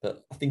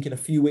 but I think in a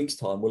few weeks'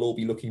 time, we'll all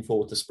be looking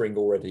forward to spring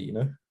already,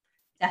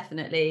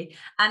 Definitely.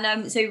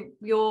 And so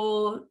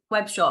your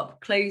web shop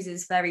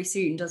closes very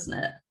soon, doesn't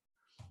it?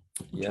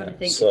 I'm trying to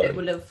think if it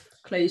will have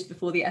closed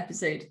before the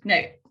episode.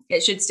 No,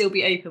 it should still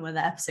be open when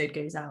the episode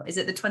goes out. Is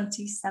it the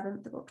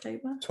 27th of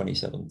October?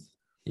 27th.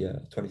 Yeah,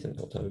 27th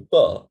of October.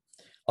 But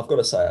I've got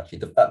to say,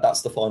 actually,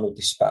 that's the final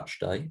dispatch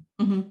day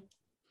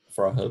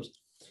for our herbs.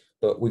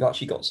 But we've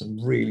actually got some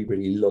really,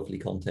 really lovely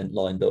content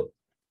lined up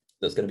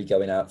that's going to be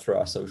going out through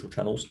our social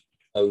channels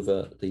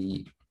over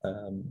the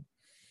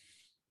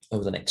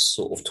next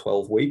sort of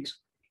 12 weeks.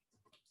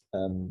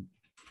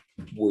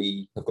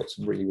 We have got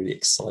some really, really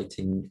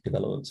exciting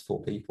developments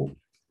for people.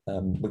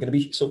 We're going to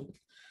be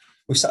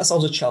we've set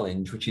ourselves a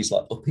challenge, which is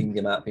like upping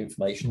the amount of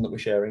information that we're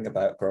sharing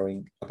about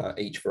growing, about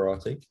each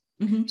variety.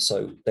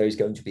 So there is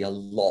going to be a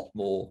lot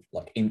more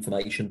like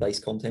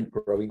information-based content,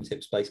 growing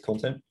tips-based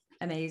content.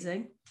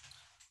 Amazing.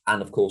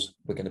 And of course,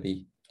 we're going to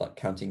be like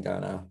counting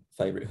down our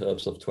favorite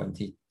herbs of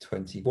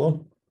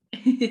 2021.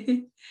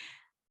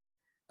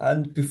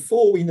 And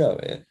before we know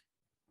it,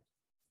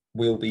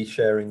 we'll be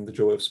sharing the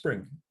joy of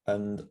spring.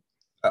 And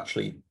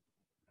actually,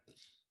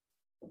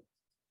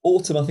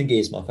 autumn, I think,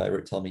 is my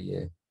favorite time of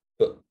year,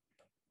 but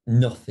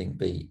nothing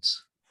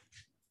beats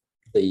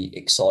the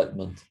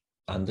excitement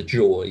and the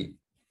joy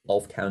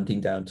of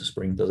counting down to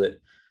spring, does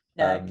it?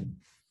 No.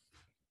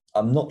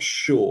 I'm not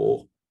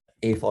sure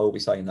if I will be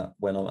saying that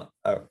when I'm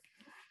out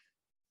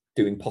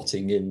doing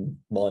potting in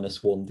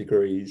 -1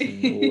 degrees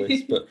and all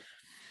this, but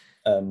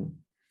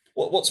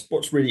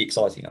what's really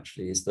exciting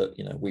actually is that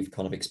we've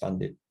kind of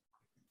expanded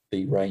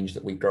the range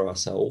that we grow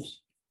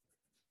ourselves,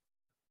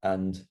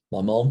 and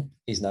my mom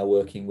is now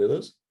working with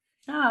us.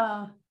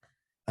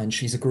 And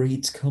she's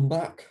agreed to come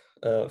back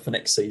for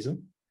next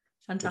season.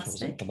 Fantastic.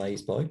 Which I was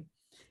amazed by.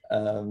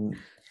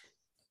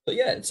 But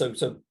yeah, so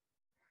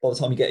by the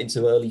time you get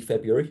into early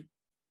February,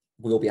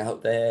 we'll be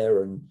out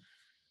there and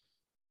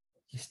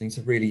listening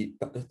to really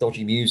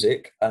dodgy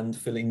music and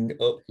filling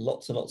up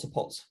lots and lots of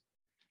pots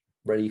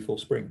ready for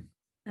spring.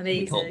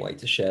 Amazing. We can't wait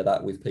to share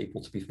that with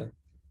people, to be fair.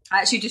 I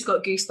actually just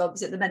got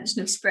goosebumps at the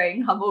mention of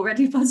spring. I'm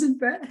already buzzing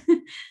for it.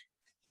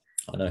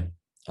 I know.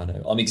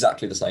 I'm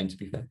exactly the same, to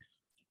be fair.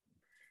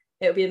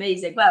 It'll be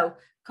amazing. Well,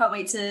 can't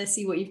wait to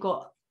see what you've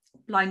got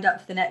lined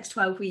up for the next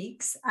 12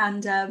 weeks.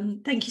 And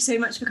thank you so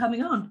much for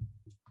coming on.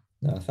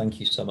 No, thank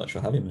you so much for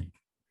having me.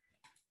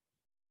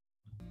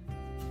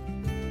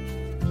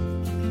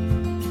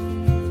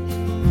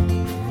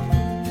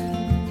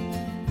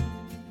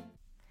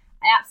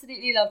 I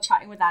absolutely love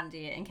chatting with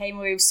Andy and came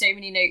away with so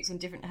many notes on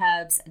different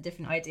herbs and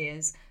different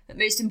ideas, but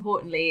most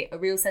importantly, a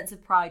real sense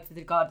of pride for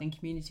the gardening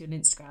community on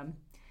Instagram.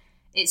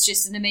 It's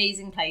just an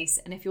amazing place,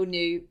 and if you're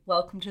new,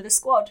 welcome to the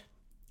squad.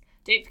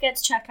 Don't forget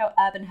to check out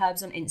Urban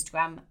Herbs on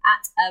Instagram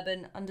at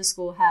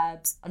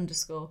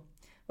urban_herbs_,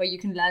 where you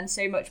can learn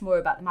so much more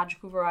about the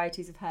magical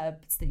varieties of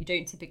herbs that you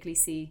don't typically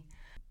see.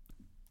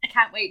 I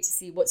can't wait to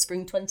see what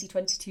spring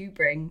 2022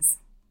 brings.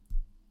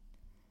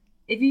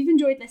 If you've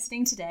enjoyed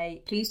listening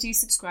today, please do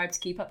subscribe to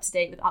keep up to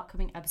date with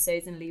upcoming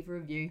episodes and leave a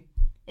review.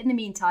 In the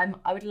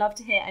meantime, I would love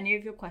to hear any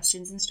of your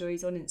questions and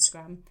stories on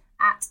Instagram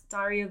at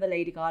Diary of a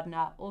Lady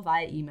Gardener or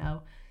via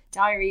email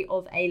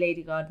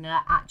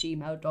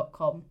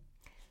diaryofaLadyGardener@gmail.com.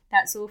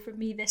 That's all from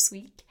me this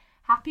week.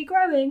 Happy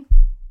growing!